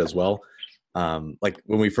teach it as well. Like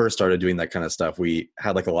when we first started doing that kind of stuff, we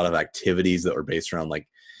had like a lot of activities that were based around like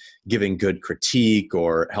giving good critique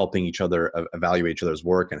or helping each other evaluate each other's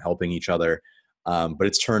work and helping each other. But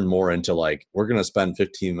it's turned more into like, we're going to spend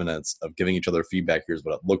 15 minutes of giving each other feedback. Here's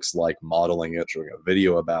what it looks like, modeling it, showing a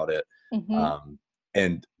video about it.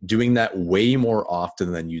 And doing that way more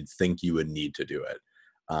often than you'd think you would need to do it.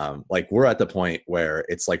 Like we're at the point where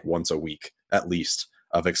it's like once a week, at least,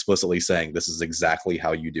 of explicitly saying, this is exactly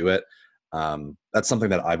how you do it. That's something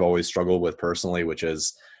that I've always struggled with personally, which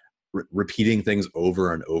is repeating things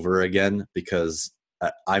over and over again, because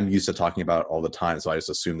I'm used to talking about it all the time. So I just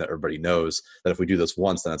assume that everybody knows that if we do this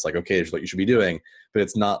once, then it's like, okay, it's what you should be doing. But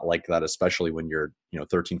it's not like that, especially when you're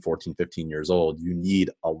 13, 14, 15 years old. You need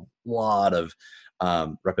a lot of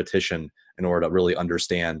repetition in order to really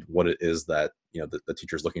understand what it is that the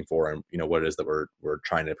teacher's looking for, and what it is that we're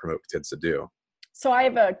trying to promote kids to do. So I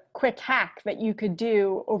have a quick hack that you could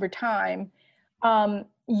do over time.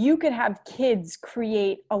 You could have kids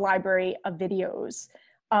create a library of videos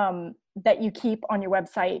that you keep on your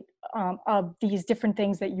website of these different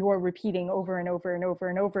things that you're repeating over and over and over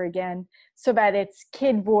and over again, so that it's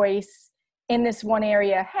kid voice in this one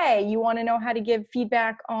area. Hey, you want to know how to give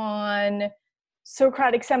feedback on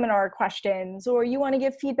Socratic seminar questions, or you want to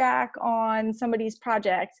give feedback on somebody's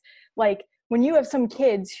project. Like when you have some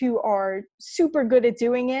kids who are super good at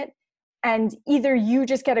doing it, and either you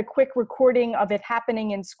just get a quick recording of it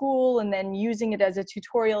happening in school and then using it as a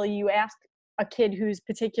tutorial, you ask a kid who's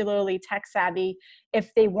particularly tech savvy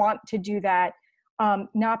if they want to do that,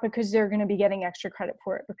 not because they're going to be getting extra credit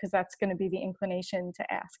for it, because that's going to be the inclination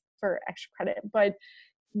to ask for extra credit, but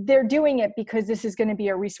they're doing it because this is going to be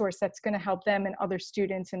a resource that's going to help them and other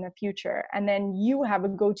students in the future. And then you have a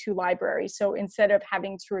go-to library. So instead of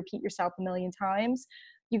having to repeat yourself a million times,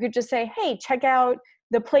 you could just say, hey, check out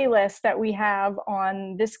the playlist that we have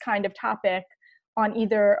on this kind of topic on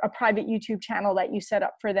either a private YouTube channel that you set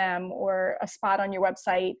up for them or a spot on your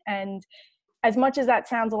website. And as much as that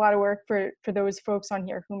sounds a lot of work for those folks on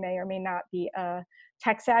here who may or may not be a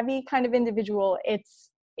tech savvy kind of individual,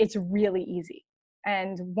 it's really easy.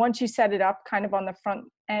 And once you set it up kind of on the front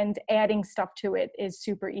end, adding stuff to it is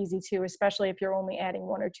super easy too, especially if you're only adding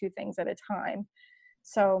one or two things at a time.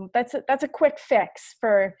 So that's a quick fix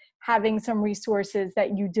for having some resources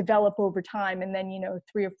that you develop over time. And then,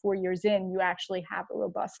 3 or 4 years in, you actually have a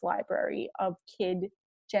robust library of kid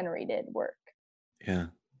generated work. Yeah.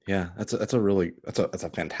 Yeah, that's a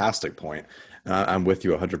fantastic point. I'm with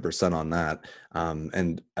you 100% on that.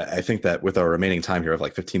 And I think that with our remaining time here of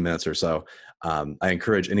like 15 minutes or so, I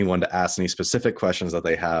encourage anyone to ask any specific questions that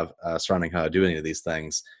they have surrounding how to do any of these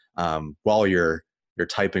things while you're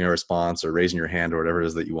typing a response or raising your hand or whatever it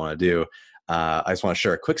is that you want to do. I just want to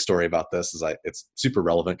share a quick story about this. It's super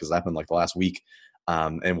relevant because it happened like the last week,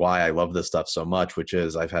 and why I love this stuff so much. Which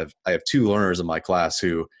is I have 2 learners in my class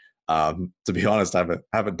who. To be honest, I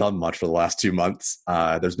haven't done much for the last 2 months.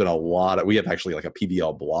 There's been we have actually like a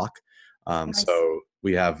PBL block. Nice. So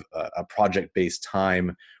we have a project-based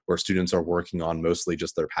time where students are working on mostly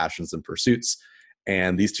just their passions and pursuits.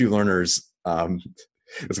 And these 2 learners,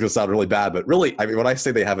 it's going to sound really bad, but really, I mean, when I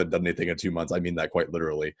say they haven't done anything in 2 months, I mean that quite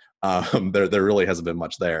literally. There really hasn't been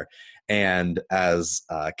much there. And as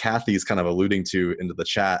Kathy's kind of alluding to into the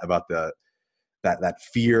chat about that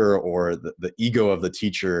fear or the ego of the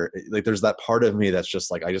teacher, like there's that part of me that's just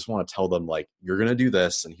like, I just want to tell them like, you're going to do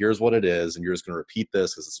this and here's what it is. And you're just going to repeat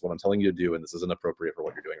this because this is what I'm telling you to do. And this isn't appropriate for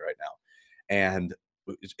what you're doing right now. And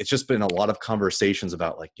it's just been a lot of conversations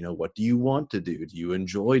about like, what do you want to do? Do you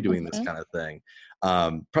enjoy doing this kind of thing?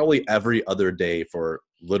 Probably every other day for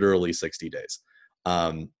literally 60 days.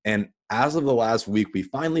 And as of the last week, we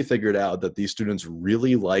finally figured out that these students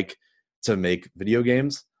really like to make video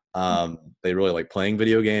games. They really like playing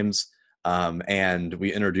video games. And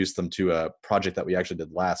we introduced them to a project that we actually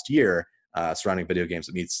did last year surrounding video games.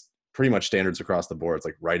 It meets pretty much standards across the board. It's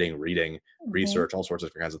like writing, reading, research, all sorts of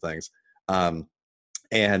different kinds of things.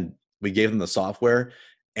 And we gave them the software,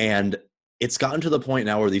 and it's gotten to the point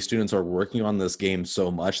now where these students are working on this game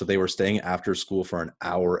so much that they were staying after school for an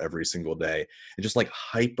hour every single day and just like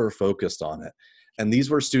hyper focused on it. And these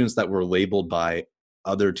were students that were labeled by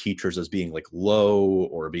other teachers as being like low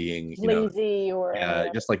or being lazy or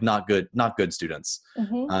just like not good students.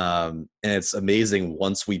 And it's amazing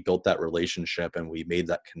once we built that relationship and we made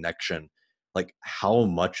that connection, like how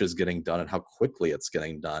much is getting done and how quickly it's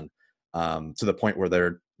getting done, to the point where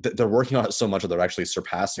they're working on it so much that they're actually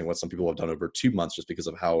surpassing what some people have done over 2 months just because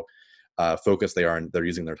of how focused they are and they're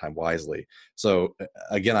using their time wisely. So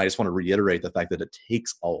again, I just want to reiterate the fact that it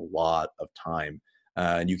takes a lot of time.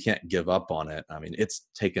 And you can't give up on it. I mean, it's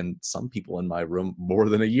taken some people in my room more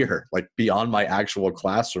than a year, like beyond my actual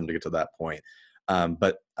classroom to get to that point.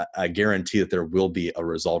 But I guarantee that there will be a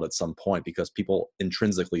result at some point because people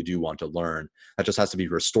intrinsically do want to learn. That just has to be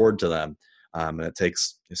restored to them. And it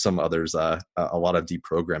takes some others a lot of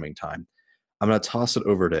deprogramming time. I'm going to toss it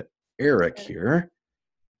over to Eric here,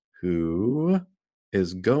 who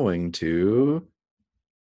is going to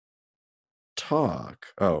talk.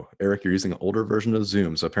 Oh, Eric, you're using an older version of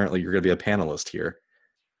Zoom, so apparently you're going to be a panelist here.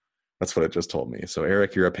 That's what it just told me. So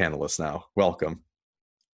Eric, you're a panelist now. Welcome.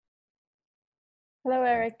 Hello,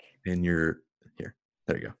 Eric. And you're here.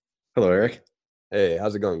 There you go. Hello, Eric. Hey,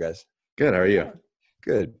 how's it going, guys? Good. How are you?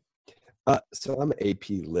 Good. So I'm an AP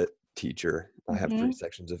Lit teacher. I have 3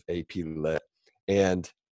 sections of AP Lit. And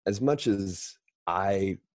as much as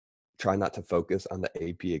I try not to focus on the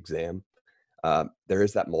AP exam, there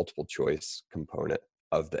is that multiple choice component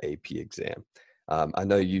of the AP exam. I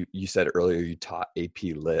know you said earlier you taught AP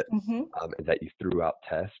Lit and that you threw out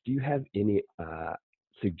tests. Do you have any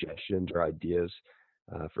suggestions or ideas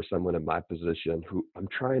for someone in my position who I'm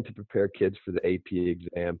trying to prepare kids for the AP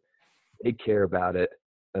exam? They care about it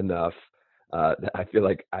enough that I feel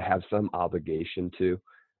like I have some obligation to,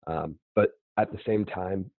 but at the same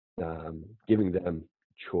time, giving them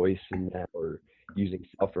choice in that or using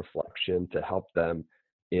self-reflection to help them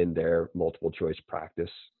in their multiple choice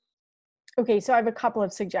practice? Okay, so I have a couple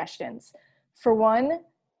of suggestions. For one,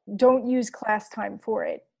 don't use class time for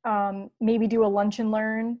it. Maybe do a lunch and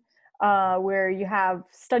learn where you have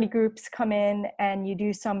study groups come in and you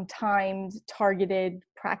do some timed targeted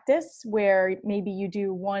practice where maybe you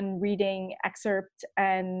do one reading excerpt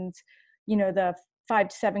and, you know, the 5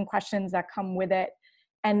 to 7 questions that come with it,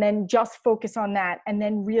 and then just focus on that, and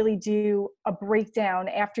then really do a breakdown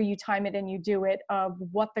after you time it and you do it of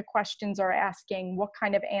what the questions are asking, what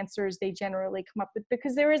kind of answers they generally come up with,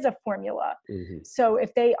 because there is a formula. Mm-hmm. So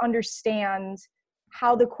if they understand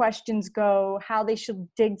how the questions go, how they should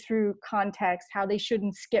dig through context, how they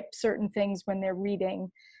shouldn't skip certain things when they're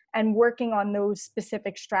reading, and working on those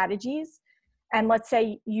specific strategies. And let's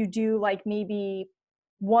say you do like maybe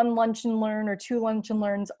 1 lunch and learn or 2 lunch and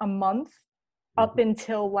learns a month up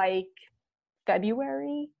until like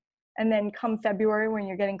February. And then come February, when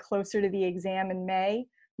you're getting closer to the exam in May,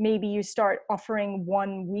 maybe you start offering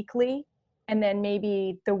 1 weekly, and then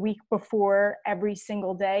maybe the week before every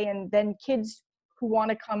single day. And then kids who want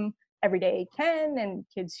to come every day can, and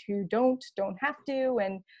kids who don't have to.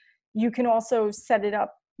 And you can also set it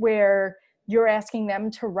up where you're asking them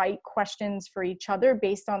to write questions for each other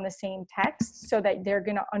based on the same text, so that they're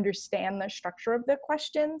going to understand the structure of the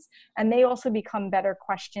questions, and they also become better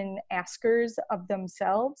question askers of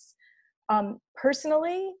themselves.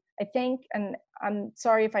 Personally, I think, and I'm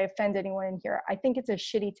sorry if I offend anyone in here, I think it's a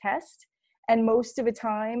shitty test. And most of the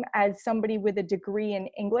time, as somebody with a degree in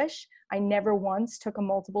English, I never once took a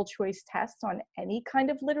multiple choice test on any kind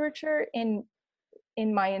of literature in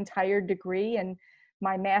my entire degree and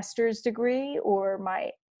my master's degree or my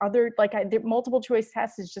other, the multiple choice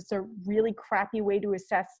test is just a really crappy way to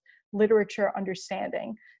assess literature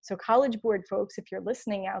understanding. So College Board folks, if you're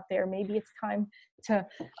listening out there, maybe it's time to,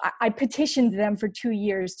 I petitioned them for 2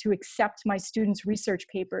 years to accept my students' research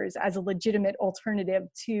papers as a legitimate alternative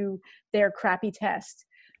to their crappy test.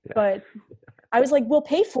 Yeah. But I was like, we'll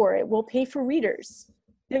pay for it. We'll pay for readers.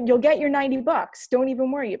 You'll get your $90. Don't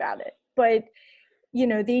even worry about it. But, you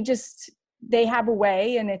know, they have a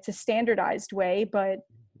way, and it's a standardized way, but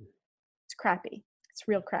it's crappy. It's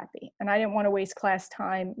real crappy. And I didn't want to waste class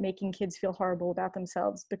time making kids feel horrible about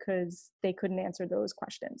themselves because they couldn't answer those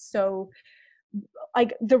questions. So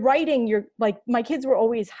like the writing, my kids were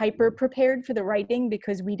always hyper prepared for the writing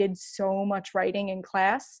because we did so much writing in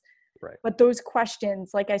class. Right. But those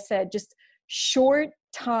questions, like I said, just short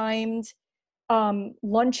timed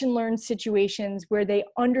lunch and learn situations where they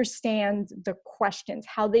understand the questions,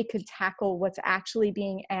 how they could tackle what's actually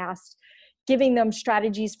being asked, giving them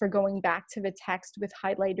strategies for going back to the text with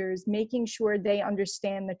highlighters, making sure they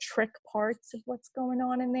understand the trick parts of what's going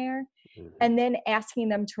on in there, and then asking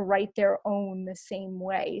them to write their own the same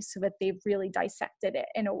way so that they've really dissected it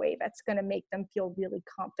in a way that's going to make them feel really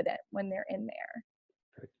confident when they're in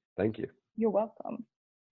there. Thank you. You're welcome.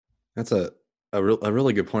 That's a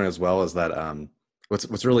really good point as well, is that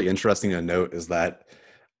what's really interesting to note is that,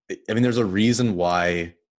 I mean, there's a reason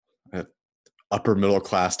why upper middle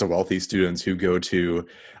class to wealthy students who go to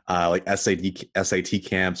like SAT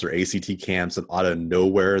camps or ACT camps, and out of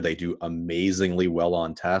nowhere they do amazingly well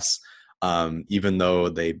on tests, even though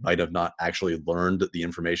they might have not actually learned the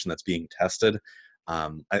information that's being tested.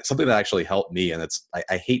 Something that actually helped me, and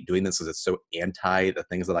I hate doing this because it's so anti the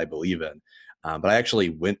things that I believe in, but I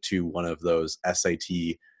actually went to one of those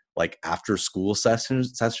SAT like after school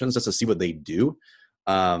sessions just to see what they do.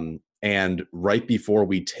 And right before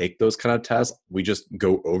we take those kind of tests, we just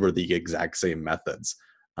go over the exact same methods.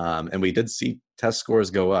 And we did see test scores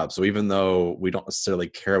go up. So even though we don't necessarily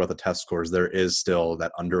care about the test scores, there is still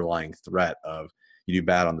that underlying threat of, you do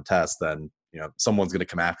bad on the test, then, you know, someone's going to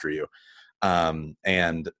come after you.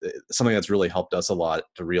 And something that's really helped us a lot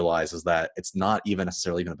to realize is that it's not even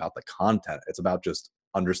necessarily even about the content. It's about just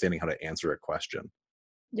understanding how to answer a question.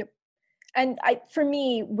 Yep. And for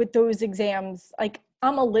me, with those exams, like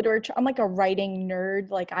I'm like a writing nerd.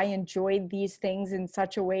 Like I enjoyed these things in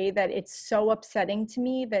such a way that it's so upsetting to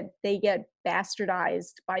me that they get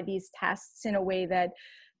bastardized by these tests in a way that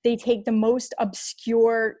they take the most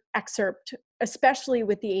obscure excerpt, especially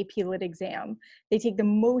with the AP Lit exam. They take the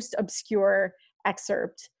most obscure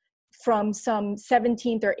excerpt from some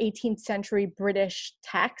 17th or 18th century British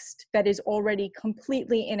text that is already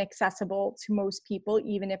completely inaccessible to most people,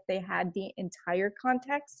 even if they had the entire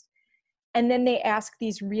context. And then they ask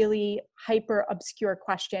these really hyper obscure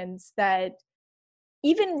questions that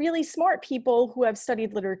even really smart people who have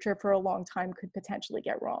studied literature for a long time could potentially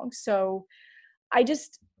get wrong. So I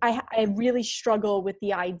really struggle with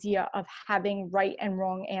the idea of having right and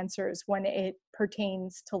wrong answers when it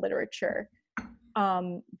pertains to literature.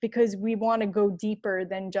 because we want to go deeper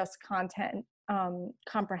than just content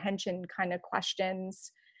comprehension kind of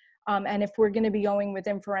questions. And if we're going to be going with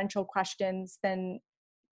inferential questions, then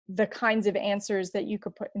the kinds of answers that you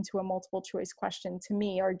could put into a multiple choice question to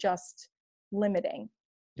me are just limiting.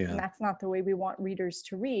 And that's not the way we want readers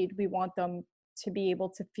to read. We want them to be able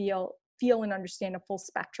to feel and understand a full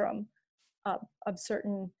spectrum of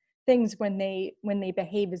certain things when they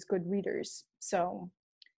behave as good readers. So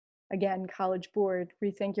again, College Board,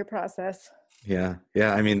 rethink your process. Yeah.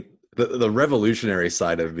 I mean, the revolutionary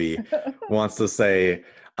side of me wants to say,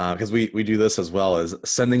 because we do this as well, as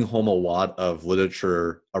sending home a lot of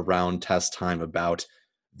literature around test time about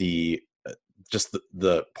just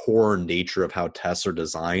the poor nature of how tests are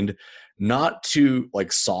designed, not to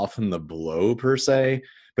like soften the blow per se,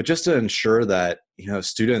 but just to ensure that,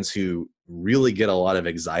 students who really get a lot of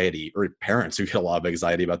anxiety, or parents who get a lot of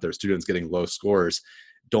anxiety about their students getting low scores,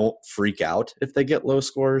 don't freak out if they get low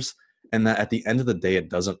scores. And that at the end of the day, it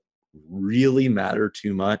doesn't really matter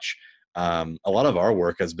too much. A lot of our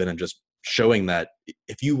work has been in just showing that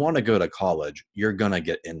if you want to go to college, you're going to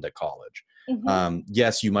get into college. Mm-hmm.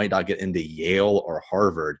 Yes, you might not get into Yale or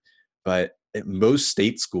Harvard, but most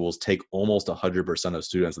state schools take almost 100% of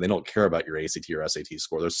students, and they don't care about your ACT or SAT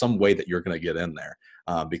score. There's some way that you're going to get in there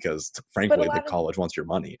because, frankly, the college wants your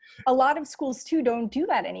money. A lot of schools, too, don't do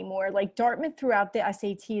that anymore. Like Dartmouth threw out the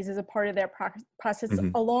SATs as a part of their process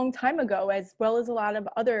a long time ago, as well as a lot of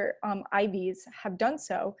other Ivies have done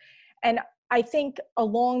so. And I think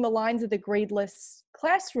along the lines of the gradeless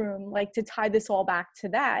classroom, like to tie this all back to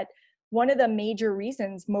that, one of the major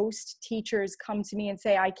reasons most teachers come to me and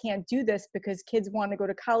say, I can't do this because kids want to go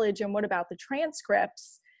to college, and what about the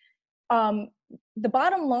transcripts? The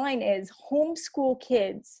bottom line is homeschool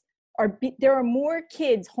kids there are more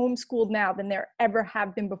kids homeschooled now than there ever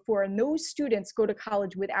have been before. And those students go to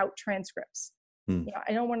college without transcripts.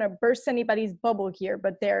 I don't want to burst anybody's bubble here,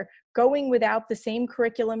 but they're going without the same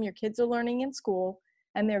curriculum your kids are learning in school,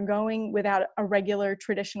 and they're going without a regular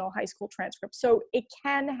traditional high school transcript. So it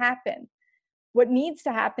can happen. What needs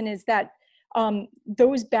to happen is that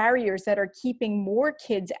those barriers that are keeping more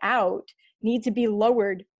kids out need to be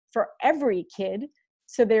lowered for every kid.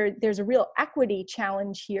 So there's a real equity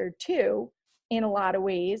challenge here too, in a lot of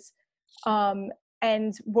ways.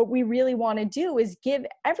 And what we really want to do is give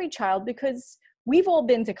every child, because we've all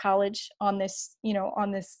been to college on this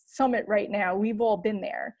summit right now. We've all been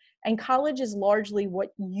there. And college is largely what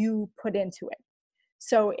you put into it.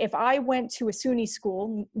 So if I went to a SUNY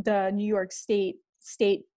school, the New York State,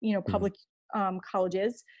 public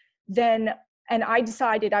colleges, and I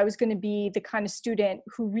decided I was going to be the kind of student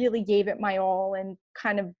who really gave it my all and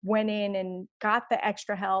kind of went in and got the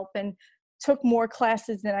extra help and took more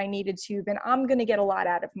classes than I needed to, then I'm going to get a lot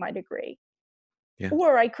out of my degree. Yeah.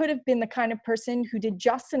 Or I could have been the kind of person who did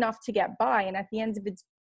just enough to get by, and at the end of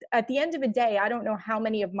the day, I don't know how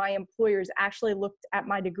many of my employers actually looked at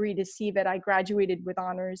my degree to see that I graduated with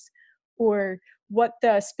honors, or what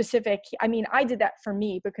the specific, I did that for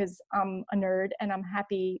me because I'm a nerd and I'm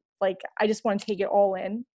happy. Like, I just want to take it all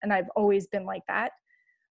in, and I've always been like that.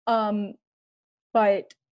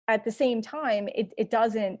 But at the same time, it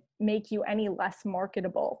doesn't make you any less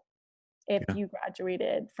marketable if you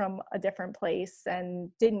graduated from a different place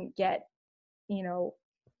and didn't get,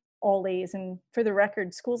 all A's. And for the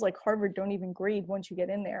record, schools like Harvard don't even grade once you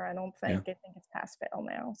get in there. I don't think. I think it's pass fail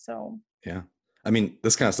now. So yeah.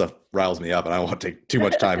 This kind of stuff riles me up, and I don't want to take too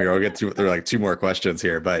much time here. I'll get through like two more questions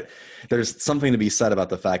here, but there's something to be said about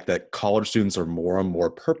the fact that college students are more and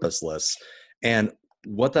more purposeless. And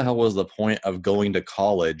what the hell was the point of going to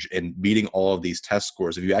college and meeting all of these test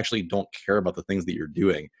scores if you actually don't care about the things that you're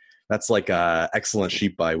doing? That's like Excellent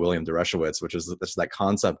Sheep by William Dereshowitz, which is that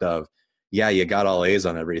concept of, yeah, you got all A's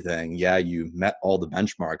on everything. Yeah, you met all the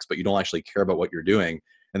benchmarks, but you don't actually care about what you're doing.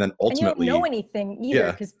 And then ultimately, and you don't know anything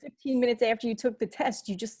either, because 15 minutes after you took the test,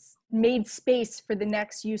 you just made space for the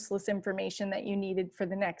next useless information that you needed for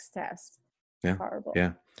the next test. Yeah. Horrible.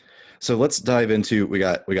 Yeah. So let's dive into, we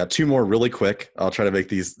got two more really quick. I'll try to make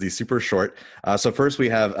these super short. So first we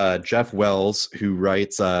have Jeff Wells, who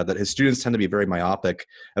writes that his students tend to be very myopic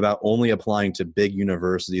about only applying to big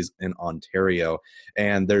universities in Ontario.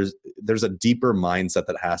 And there's a deeper mindset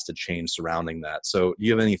that has to change surrounding that. So do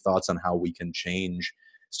you have any thoughts on how we can change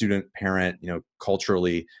student, parent,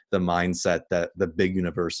 culturally, the mindset that the big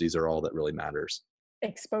universities are all that really matters?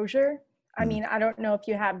 Exposure. I don't know if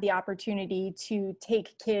you have the opportunity to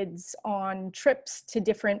take kids on trips to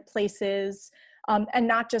different places, and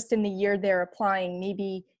not just in the year they're applying,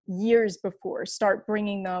 maybe years before. Start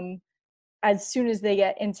bringing them as soon as they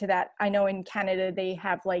get into that. I know in Canada they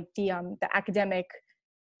have like the academic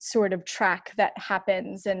sort of track that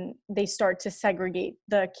happens, and they start to segregate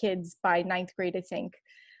the kids by ninth grade, I think.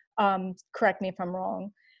 Correct me if I'm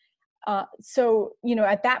wrong. So,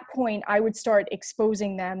 at that point, I would start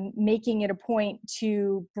exposing them, making it a point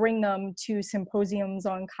to bring them to symposiums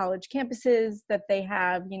on college campuses that they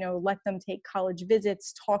have, let them take college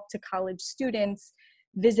visits, talk to college students,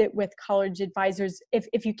 visit with college advisors.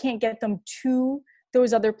 If you can't get them to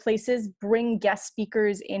those other places, bring guest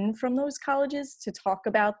speakers in from those colleges to talk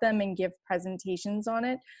about them and give presentations on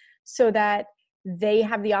it, so that they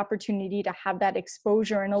have the opportunity to have that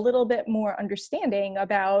exposure and a little bit more understanding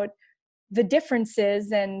about the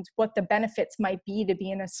differences and what the benefits might be to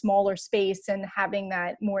be in a smaller space and having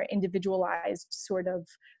that more individualized sort of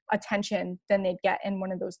attention than they'd get in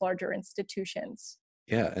one of those larger institutions.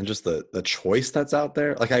 Yeah, and just the choice that's out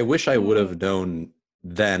there. Like, I wish I would have known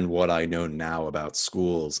then what I know now about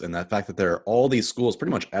schools, and that fact that there are all these schools pretty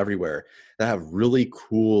much everywhere that have really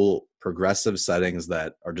cool progressive settings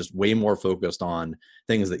that are just way more focused on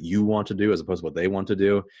things that you want to do as opposed to what they want to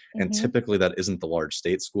do. And typically that isn't the large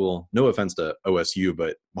state school. No offense to OSU,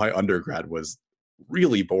 but my undergrad was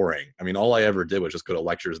really boring. I mean, all I ever did was just go to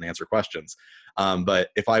lectures and answer questions. But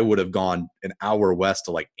if I would have gone an hour west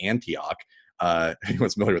to like Antioch,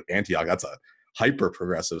 anyone's familiar with Antioch, that's a hyper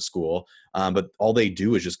progressive school. But all they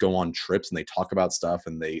do is just go on trips and they talk about stuff,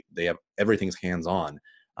 and they have everything's hands on.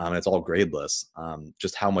 And it's all gradeless.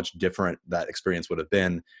 Just how much different that experience would have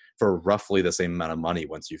been for roughly the same amount of money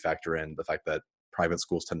once you factor in the fact that private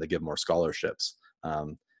schools tend to give more scholarships,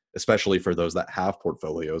 especially for those that have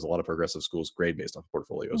portfolios. A lot of progressive schools grade based on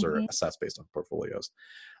portfolios or assess based on portfolios.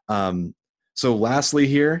 So lastly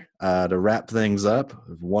here, to wrap things up,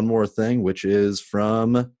 one more thing, which is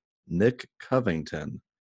from Nick Covington.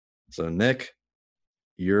 So Nick,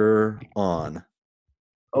 you're on.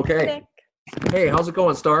 Okay. Nick. Hey, how's it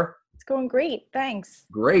going, Star? It's going great. Thanks.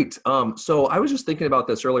 Great. So I was just thinking about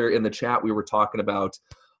this earlier in the chat. We were talking about,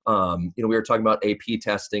 we were talking about AP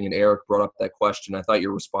testing, and Eric brought up that question. I thought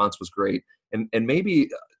your response was great. And maybe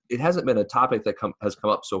it hasn't been a topic that has come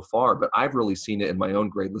up so far, but I've really seen it in my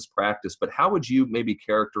own gradeless practice. But how would you maybe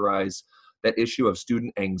characterize that issue of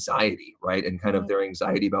student anxiety, right? And kind of their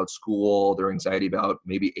anxiety about school, their anxiety about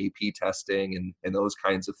maybe AP testing and those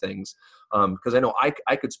kinds of things. Because I know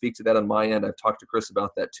I could speak to that on my end. I've talked to Chris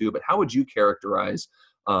about that too. But how would you characterize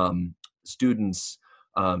students'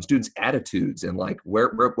 attitudes, and like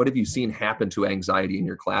what have you seen happen to anxiety in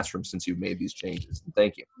your classroom since you've made these changes?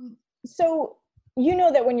 Thank you. So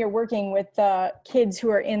that when you're working with kids who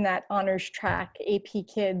are in that honors track, AP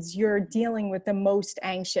kids, you're dealing with the most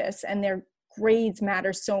anxious, and their grades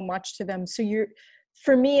matter so much to them. So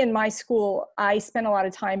for me in my school, I spent a lot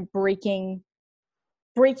of time breaking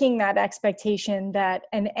that expectation that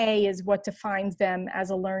an A is what defines them as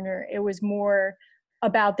a learner. It was more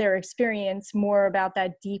about their experience, more about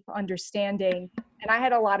that deep understanding. And I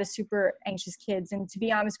had a lot of super anxious kids. And to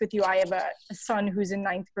be honest with you, I have a son who's in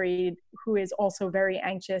ninth grade who is also very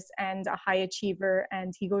anxious and a high achiever.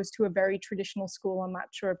 And he goes to a very traditional school. I'm not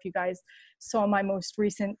sure if you guys saw my most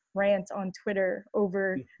recent rant on Twitter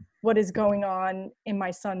over what is going on in my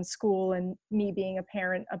son's school, and me being a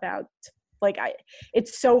parent about,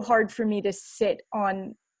 it's so hard for me to sit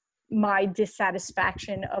on my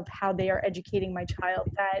dissatisfaction of how they are educating my child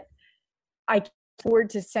that I can afford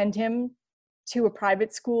to send him to a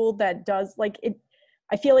private school that does it.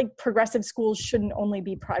 I feel like progressive schools shouldn't only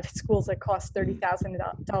be private schools that cost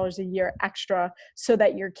 $30,000 a year extra so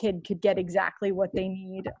that your kid could get exactly what they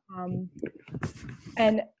need.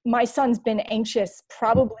 And my son's been anxious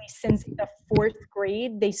probably since the 4th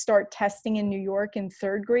grade. They start testing in New York in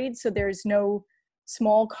 3rd grade. So there's no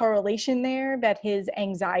small correlation there that his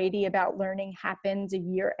anxiety about learning happened a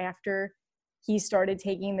year after he started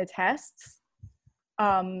taking the tests.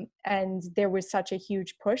 And there was such a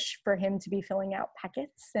huge push for him to be filling out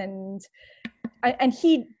packets, and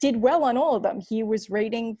he did well on all of them. He was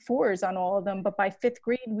rating 4s on all of them, but by 5th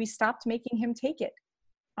grade, we stopped making him take it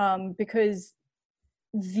because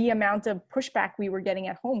the amount of pushback we were getting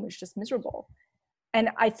at home was just miserable. And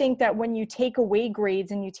I think that when you take away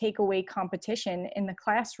grades and you take away competition in the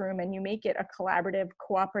classroom and you make it a collaborative,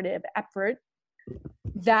 cooperative effort,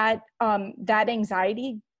 that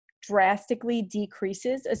anxiety drastically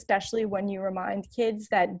decreases, especially when you remind kids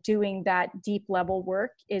that doing that deep level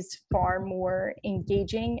work is far more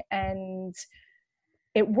engaging and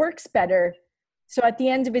it works better. So at the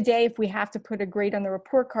end of the day, if we have to put a grade on the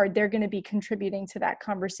report card, they're going to be contributing to that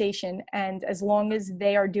conversation. And as long as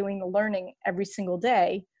they are doing the learning every single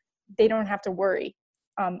day, they don't have to worry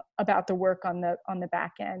about the work on the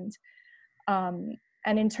back end. And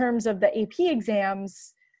in terms of the AP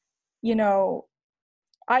exams,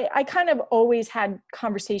 I kind of always had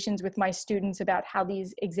conversations with my students about how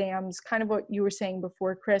these exams, kind of what you were saying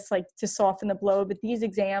before, Chris, like to soften the blow, but these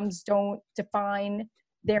exams don't define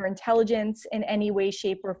their intelligence in any way,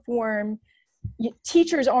 shape, or form.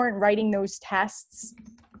 Teachers aren't writing those tests.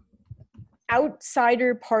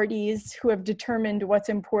 Outsider parties who have determined what's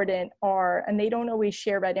important are, and they don't always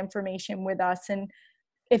share that information with us. And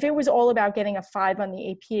if it was all about getting a 5 on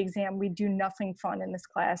the AP exam, we'd do nothing fun in this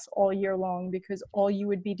class all year long, because all you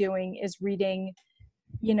would be doing is reading,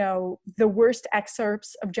 you know, the worst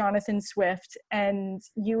excerpts of Jonathan Swift, and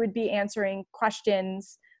you would be answering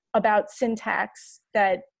questions about syntax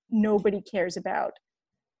that nobody cares about,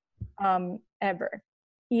 ever.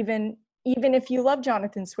 Even if you love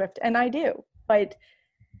Jonathan Swift, and I do, but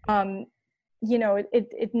you know,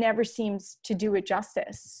 it never seems to do it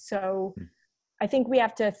justice. So I think we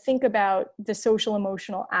have to think about the social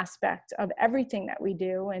emotional aspect of everything that we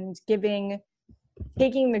do, and taking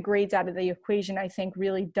the grades out of the equation, I think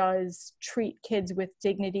really does treat kids with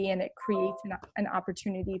dignity, and it creates an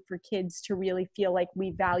opportunity for kids to really feel like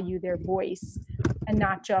we value their voice and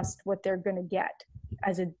not just what they're going to get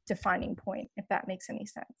as a defining point, if that makes any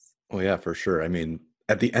sense. Well, yeah, for sure. I mean,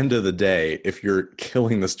 at the end of the day, if you're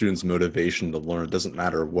killing the student's motivation to learn, it doesn't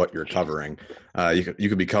matter what you're covering. You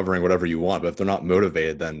could be covering whatever you want, but if they're not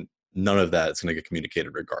motivated, then none of that is going to get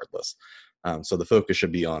communicated regardless. So the focus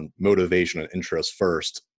should be on motivation and interest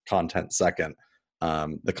first, content second.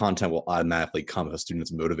 The content will automatically come if a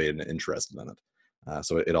student's motivated and interested in it.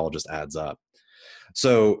 So it all just adds up.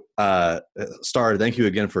 So, Star, thank you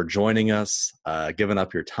again for joining us, giving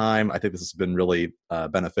up your time. I think this has been really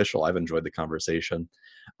beneficial. I've enjoyed the conversation.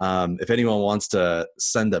 If anyone wants to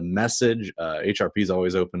send a message, HRP is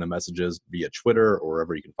always open to messages via Twitter or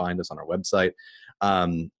wherever you can find us on our website.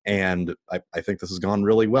 And I think this has gone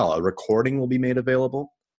really well. A recording will be made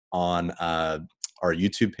available on our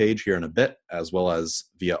YouTube page here in a bit, as well as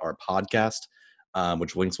via our podcast,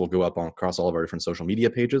 which links will go up across all of our different social media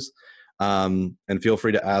pages. And feel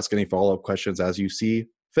free to ask any follow-up questions as you see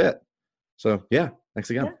fit. So yeah,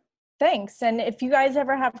 thanks again. Yeah, thanks. And if you guys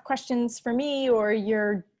ever have questions for me, or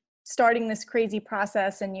you're starting this crazy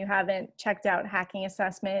process and you haven't checked out Hacking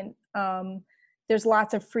Assessment, there's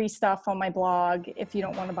lots of free stuff on my blog. If you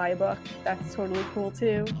don't want to buy a book, that's totally cool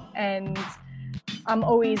too. And I'm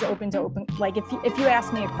always open, like if you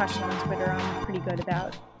ask me a question on Twitter, I'm pretty good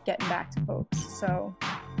about getting back to folks. So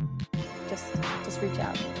just reach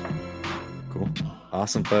out. Cool.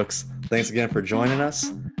 Awesome, folks. Thanks again for joining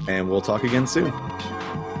us, and we'll talk again soon.